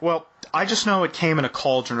 Well, I just know it came in a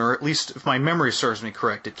cauldron, or at least if my memory serves me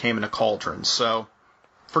correct, it came in a cauldron, so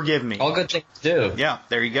forgive me. All good things do. Yeah,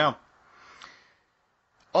 there you go.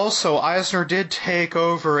 Also, Eisner did take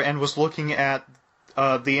over and was looking at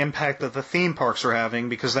the impact that the theme parks are having,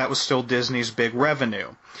 because that was still Disney's big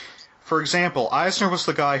revenue. For example, Eisner was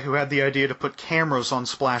the guy who had the idea to put cameras on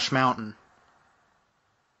Splash Mountain.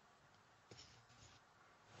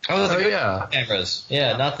 Oh, yeah. Cameras.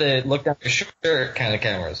 Yeah, not the look down your shirt kind of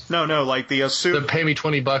cameras. No, like the The pay me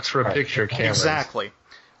 $20 for a picture cameras. Exactly.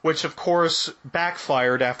 Which, of course,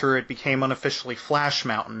 backfired after it became unofficially Flash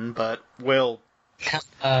Mountain, but we'll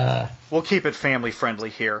keep it family-friendly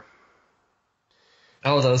here.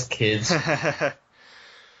 Oh, those kids.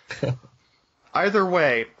 Either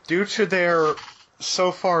way, due to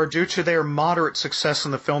their moderate success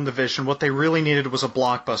in the film division, what they really needed was a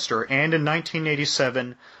blockbuster, and in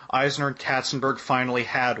 1987, Eisner and Katzenberg finally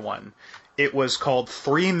had one. It was called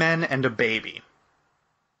 3 Men and a Baby.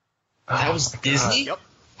 That was Disney? Yep.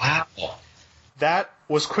 Wow. That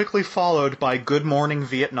was quickly followed by Good Morning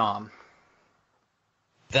Vietnam.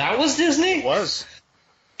 That was Disney? It was.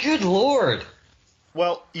 Good Lord.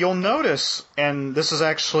 Well, you'll notice, and this is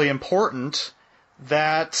actually important,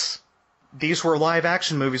 that these were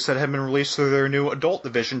live-action movies that had been released through their new adult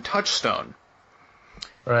division, Touchstone.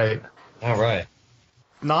 Right. All right.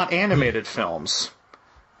 Not animated films.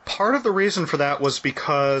 Part of the reason for that was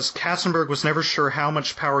because Katzenberg was never sure how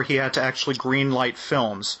much power he had to actually greenlight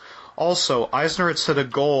films. Also, Eisner had set a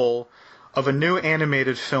goal of a new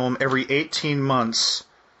animated film every 18 months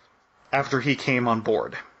after he came on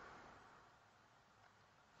board.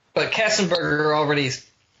 But Katzenberger already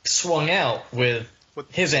swung out with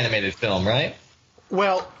his animated film, right?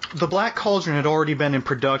 Well, The Black Cauldron had already been in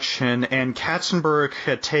production, and Katzenberg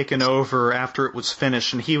had taken over after it was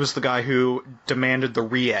finished, and he was the guy who demanded the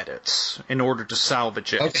re-edits in order to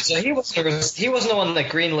salvage it. Okay, so he wasn't the one that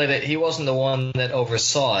greenlit it. He wasn't the one that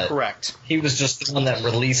oversaw it. Correct. He was just the one that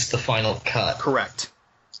released the final cut. Correct.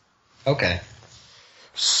 Okay.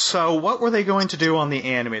 So what were they going to do on the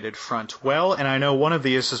animated front? Well, and I know one of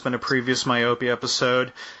these has been a previous Myopia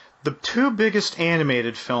episode, the two biggest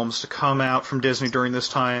animated films to come out from Disney during this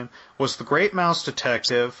time was The Great Mouse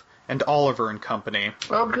Detective and Oliver and Company.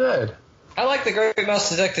 Oh, good. I like The Great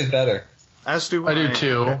Mouse Detective better. As do I. I do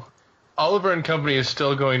too. Oliver and Company is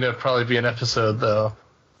still going to probably be an episode, though.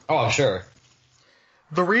 Oh, I'm sure.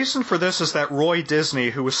 The reason for this is that Roy Disney,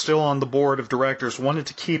 who was still on the board of directors, wanted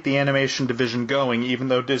to keep the animation division going, even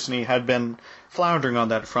though Disney had been floundering on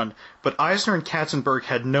that front. But Eisner and Katzenberg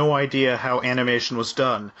had no idea how animation was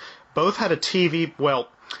done. Both had a TV, well,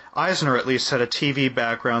 Eisner at least had a TV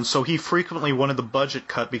background, so he frequently wanted the budget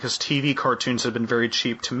cut because TV cartoons had been very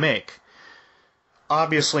cheap to make.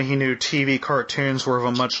 Obviously, he knew TV cartoons were of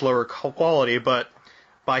a much lower quality, but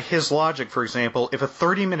by his logic, for example, if a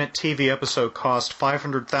 30-minute TV episode cost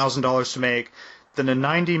 $500,000 to make, then a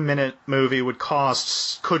 90-minute movie could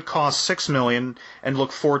cost $6 million and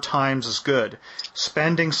look 4 times as good.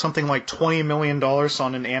 Spending something like $20 million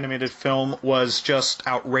on an animated film was just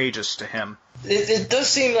outrageous to him. It does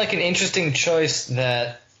seem like an interesting choice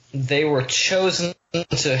that they were chosen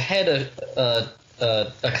to head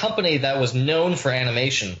a company that was known for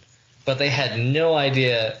animation, but they had no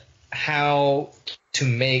idea how to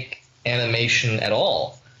make animation at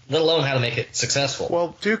all, let alone how to make it successful.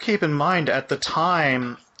 Well, do keep in mind, at the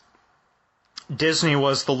time, Disney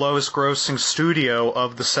was the lowest grossing studio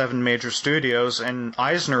of the 7 major studios, and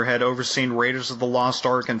Eisner had overseen Raiders of the Lost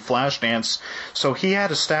Ark and Flashdance, so he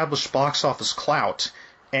had established box office clout,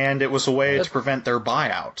 and it was a way to prevent their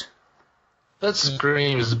buyout. That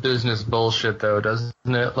screams business bullshit, though, doesn't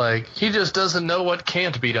it? Like, he just doesn't know what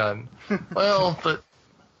can't be done. Well, but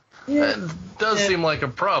that does seem like a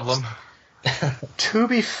problem. To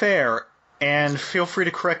be fair, and feel free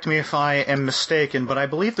to correct me if I am mistaken, but I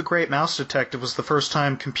believe The Great Mouse Detective was the first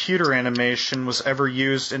time computer animation was ever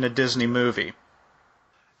used in a Disney movie.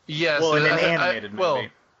 Yes. Well, in an animated movie. Well,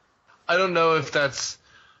 I don't know if that's...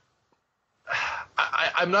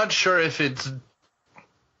 I'm not sure if it's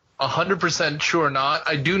 100% true or not.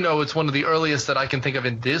 I do know it's one of the earliest that I can think of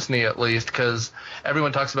in Disney, at least, because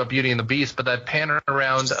everyone talks about Beauty and the Beast, but that pan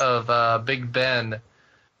around of Big Ben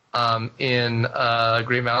in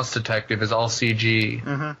Great Mouse Detective is all CG.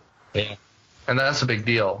 Mm-hmm. Yeah. And that's a big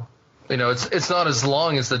deal. You know, it's not as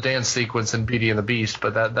long as the dance sequence in Beauty and the Beast,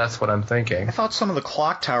 but that's what I'm thinking. I thought some of the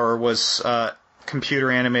clock tower was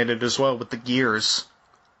computer animated as well with the gears.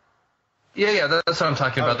 Yeah, that's what I'm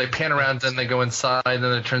talking about. They pan around, then they go inside, then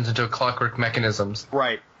it turns into a clockwork mechanisms.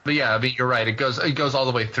 Right. But yeah, I mean, you're right. It goes all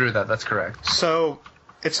the way through that. That's correct. So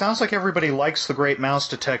it sounds like everybody likes The Great Mouse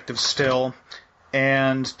Detective still,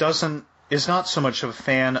 and is not so much of a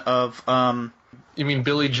fan of. You mean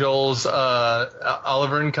Billy Joel's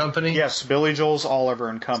Oliver and Company? Yes, Billy Joel's Oliver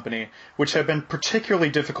and Company, which have been particularly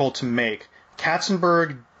difficult to make.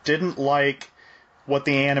 Katzenberg didn't like what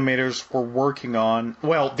the animators were working on.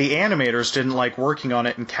 Well, the animators didn't like working on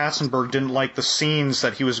it, and Katzenberg didn't like the scenes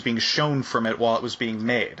that he was being shown from it while it was being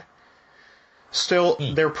made. Still,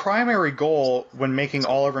 their primary goal when making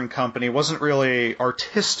Oliver and Company wasn't really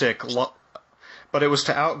artistic, but it was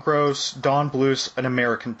to outgross Don Bluth's An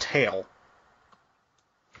American Tail.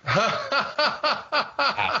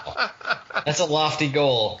 That's a lofty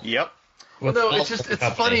goal. Yep. No,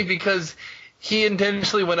 it's funny because he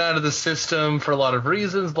intentionally went out of the system for a lot of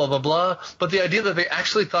reasons, blah, blah, blah. But the idea that they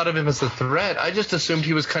actually thought of him as a threat, I just assumed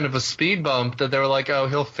he was kind of a speed bump, that they were like, oh,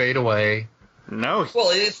 he'll fade away. No.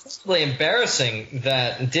 Well, it's really embarrassing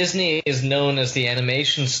that Disney is known as the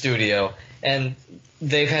animation studio, and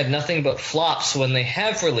they've had nothing but flops when they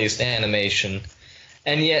have released animation,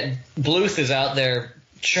 and yet Bluth is out there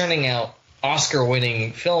churning out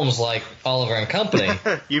Oscar-winning films like Oliver and Company.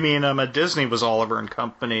 You mean Disney was Oliver and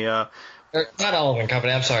Company? Not Oliver and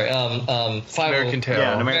Company. I'm sorry. American Tail.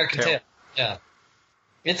 Yeah, American Tail. Yeah.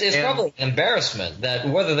 It's probably an embarrassment that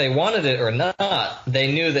whether they wanted it or not,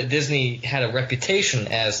 they knew that Disney had a reputation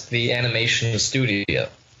as the animation studio.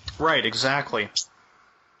 Right, exactly.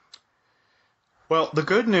 Well, the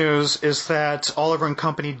good news is that Oliver and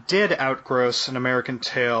Company did outgross An American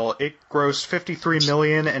Tail. It grossed $53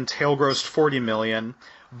 million and Tail grossed $40 million.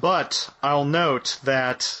 But I'll note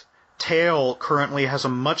that Tail currently has a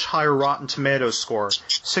much higher Rotten Tomatoes score,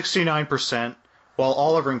 69%, while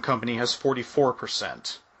Oliver and Company has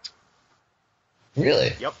 44%.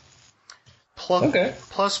 Really? Yep.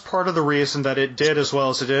 Plus, part of the reason that it did as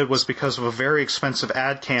well as it did was because of a very expensive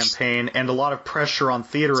ad campaign and a lot of pressure on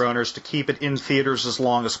theater owners to keep it in theaters as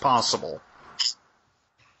long as possible.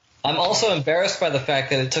 I'm also embarrassed by the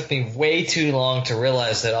fact that it took me way too long to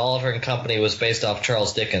realize that Oliver and Company was based off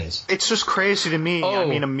Charles Dickens. It's just crazy to me. I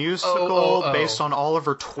mean, a musical based on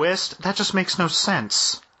Oliver Twist, that just makes no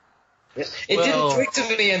sense. It didn't click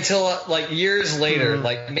to me until like years later,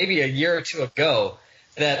 like maybe a year or two ago,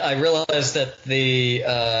 that I realized that the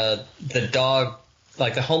dog,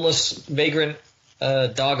 like the homeless vagrant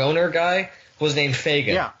dog owner guy, was named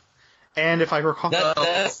Fagin. Yeah, and if I recall, that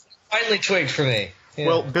finally twigged for me. Yeah.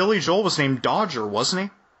 Well, Billy Joel was named Dodger, wasn't he?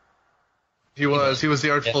 He was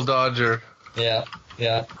the Artful Dodger. Yeah.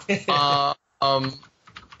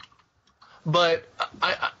 But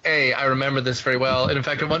I remember this very well. And in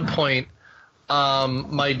fact, at one point,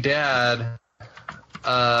 my dad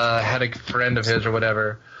had a friend of his or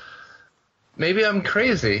whatever. Maybe I'm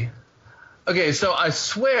crazy. Okay, so I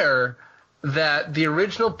swear that the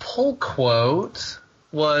original pull quote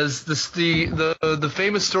was the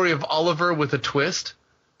famous story of Oliver with a twist.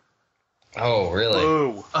 Oh, really?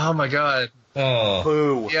 Boo. Oh my God. Oh.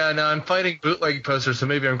 Boo. Yeah, no, I'm fighting bootleg posters, so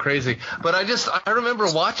maybe I'm crazy. But I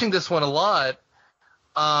remember watching this one a lot,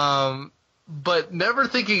 but never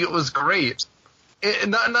thinking it was great.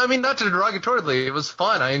 Not to derogatorily, it was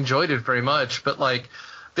fun. I enjoyed it very much. But like,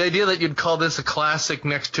 the idea that you'd call this a classic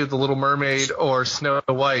next to The Little Mermaid or Snow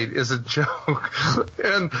White is a joke.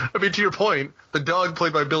 And I mean, to your point, the dog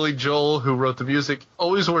played by Billy Joel, who wrote the music,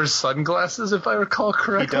 always wears sunglasses, if I recall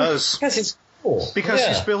correctly. He does. Because he's cool. Because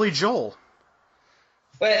he's Billy Joel.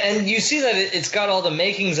 But, and you see that it's got all the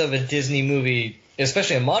makings of a Disney movie,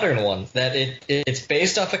 especially a modern one, that it's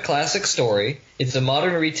based off a classic story. It's a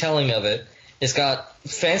modern retelling of it. It's got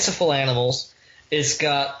fanciful animals. It's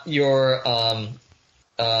got your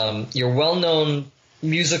well-known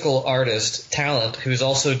musical artist talent who's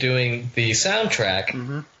also doing the soundtrack.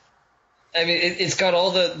 Mm-hmm. I mean, it's got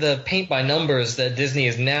all the paint by numbers that Disney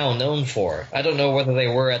is now known for. I don't know whether they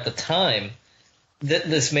were at the time.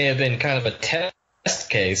 This may have been kind of a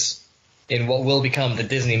test case in what will become the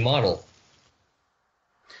Disney model.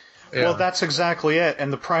 Yeah. Well, that's exactly it.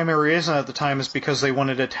 And the primary reason at the time is because they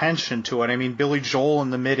wanted attention to it. I mean, Billy Joel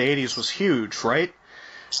in the mid-'80s was huge, right?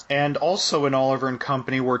 And also in Oliver and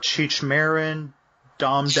Company were Cheech Marin,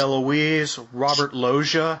 Dom DeLuise, Robert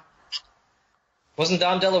Loggia. Wasn't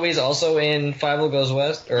Dom DeLuise also in Fievel Goes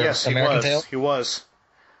West? Or Yes, he American was. Tail? He was.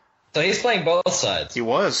 So he's playing both sides. He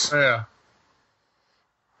was. Yeah.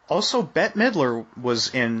 Also, Bette Midler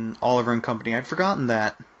was in Oliver and Company. I'd forgotten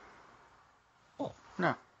that. Oh.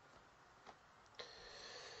 No.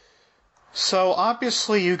 So,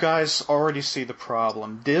 obviously, you guys already see the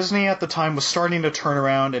problem. Disney at the time was starting to turn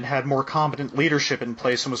around and had more competent leadership in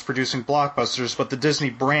place and was producing blockbusters, but the Disney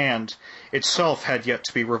brand itself had yet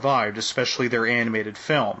to be revived, especially their animated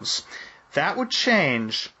films. That would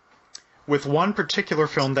change with one particular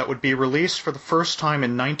film that would be released for the first time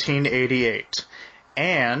in 1988.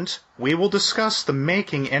 And we will discuss the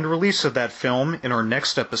making and release of that film in our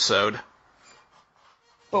next episode.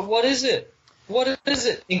 But what is it? What is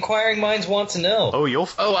it? Inquiring minds want to know.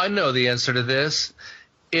 Oh, I know the answer to this.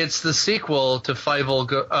 It's the sequel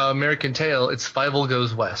to American Tail. It's Fievel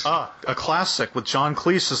Goes West. Ah, a classic with John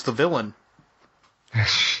Cleese as the villain.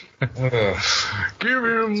 Give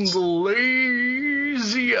him the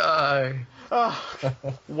lazy eye.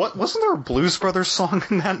 What wasn't there a Blues Brothers song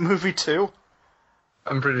in that movie too?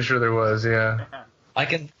 I'm pretty sure there was, yeah. I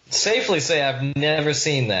can safely say I've never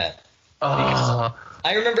seen that.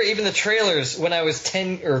 I remember even the trailers when I was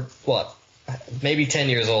 10 or what, maybe 10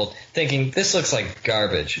 years old, thinking this looks like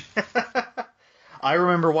garbage. I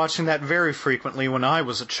remember watching that very frequently when I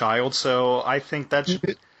was a child, so I think that's...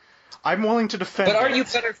 I'm willing to defend it. But are you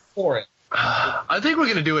better for it? I think we're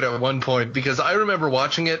going to do it at one point, because I remember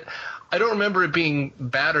watching it. I don't remember it being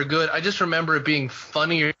bad or good. I just remember it being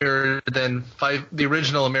funnier than the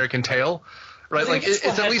original American Tail. Right? Like it's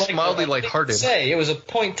at least mildly lighthearted. It was a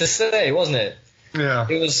point to say, wasn't it? Yeah.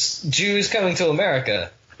 It was Jews coming to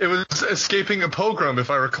America. It was escaping a pogrom, if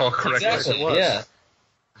I recall correctly. Exactly, It was. yeah.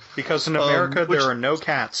 Because in America, there are no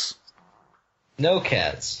cats. No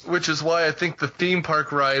cats. Which is why I think the theme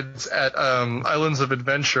park rides at Islands of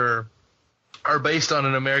Adventure are based on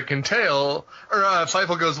an American Tale, or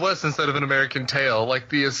Fievel Goes West instead of an American Tale. Like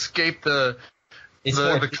the escape the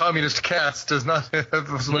communist cats does not have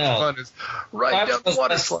as much fun as right down the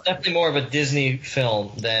water slide. That's definitely more of a Disney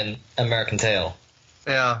film than American Tail.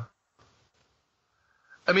 Yeah.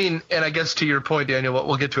 I mean, and I guess to your point, Daniel, what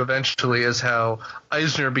we'll get to eventually is how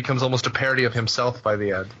Eisner becomes almost a parody of himself by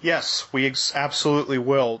the end. Yes, we absolutely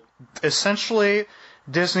will. Essentially,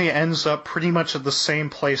 Disney ends up pretty much at the same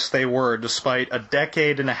place they were, despite a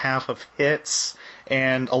decade and a half of hits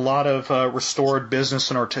and a lot of restored business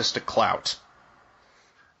and artistic clout.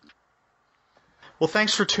 Well,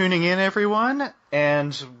 thanks for tuning in, everyone,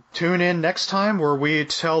 and tune in next time where we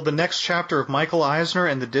tell the next chapter of Michael Eisner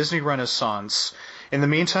and the Disney Renaissance. In the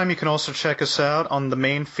meantime, you can also check us out on the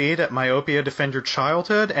main feed at Myopia Defend Your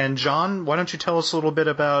Childhood. And John, why don't you tell us a little bit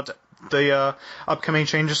about the upcoming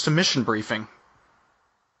changes to Mission Briefing?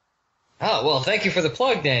 Oh, well, thank you for the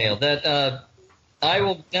plug, Daniel. That I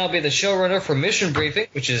will now be the showrunner for Mission Briefing,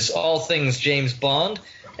 which is all things James Bond.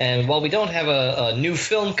 And while we don't have a new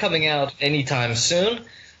film coming out anytime soon,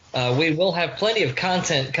 We will have plenty of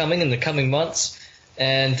content coming in the coming months,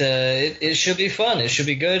 and it should be fun. It should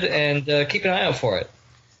be good, and keep an eye out for it.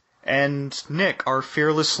 And Nick, our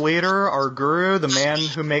fearless leader, our guru, the man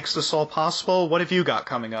who makes this all possible, what have you got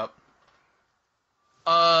coming up?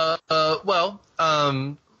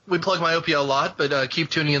 We plug Myopia a lot, but keep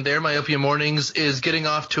tuning in there. Myopia Mornings is getting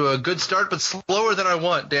off to a good start, but slower than I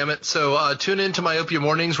want, damn it. So tune in to Myopia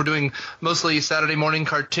Mornings. We're doing mostly Saturday morning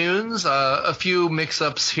cartoons, a few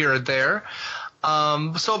mix-ups here and there.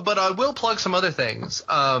 But I will plug some other things.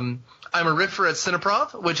 I'm a riffer at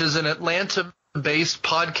Cineprov, which is an Atlanta-based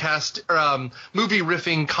podcast movie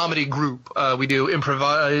riffing comedy group. We do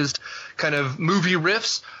improvised kind of movie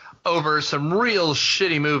riffs over some real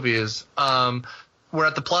shitty movies. We're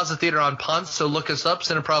at the Plaza Theater on Ponce, so look us up,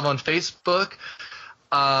 Cineprov on Facebook,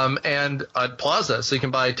 and at Plaza, so you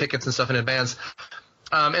can buy tickets and stuff in advance.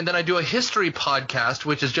 And then I do a history podcast,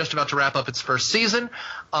 which is just about to wrap up its first season.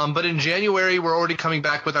 But in January, we're already coming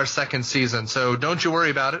back with our second season, so don't you worry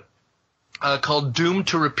about it. Called Doomed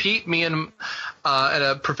to Repeat. Me and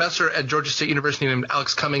a professor at Georgia State University named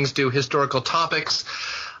Alex Cummings do historical topics.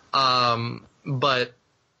 But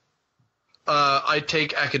I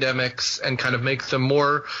take academics and kind of make them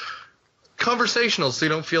more conversational so you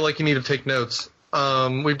don't feel like you need to take notes.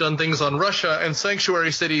 We've done things on Russia and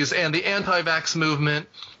sanctuary cities and the anti-vax movement.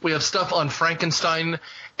 We have stuff on Frankenstein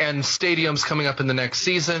and stadiums coming up in the next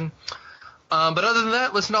season. But other than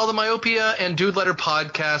that, listen to all the Myopia and Dude Letter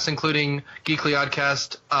podcasts, including Geekly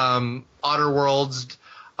Oddcast, Otter Worlds,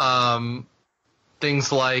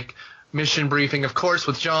 things like Mission Briefing, of course,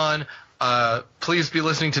 with John. Please be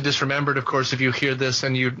listening to Disremembered, of course. If you hear this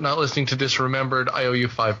and you're not listening to Disremembered, I owe you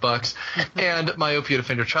 $5. And Myopia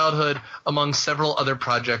Defend Your Childhood, among several other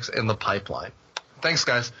projects in the pipeline. Thanks,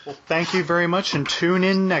 guys. Well, thank you very much, and tune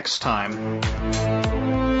in next time.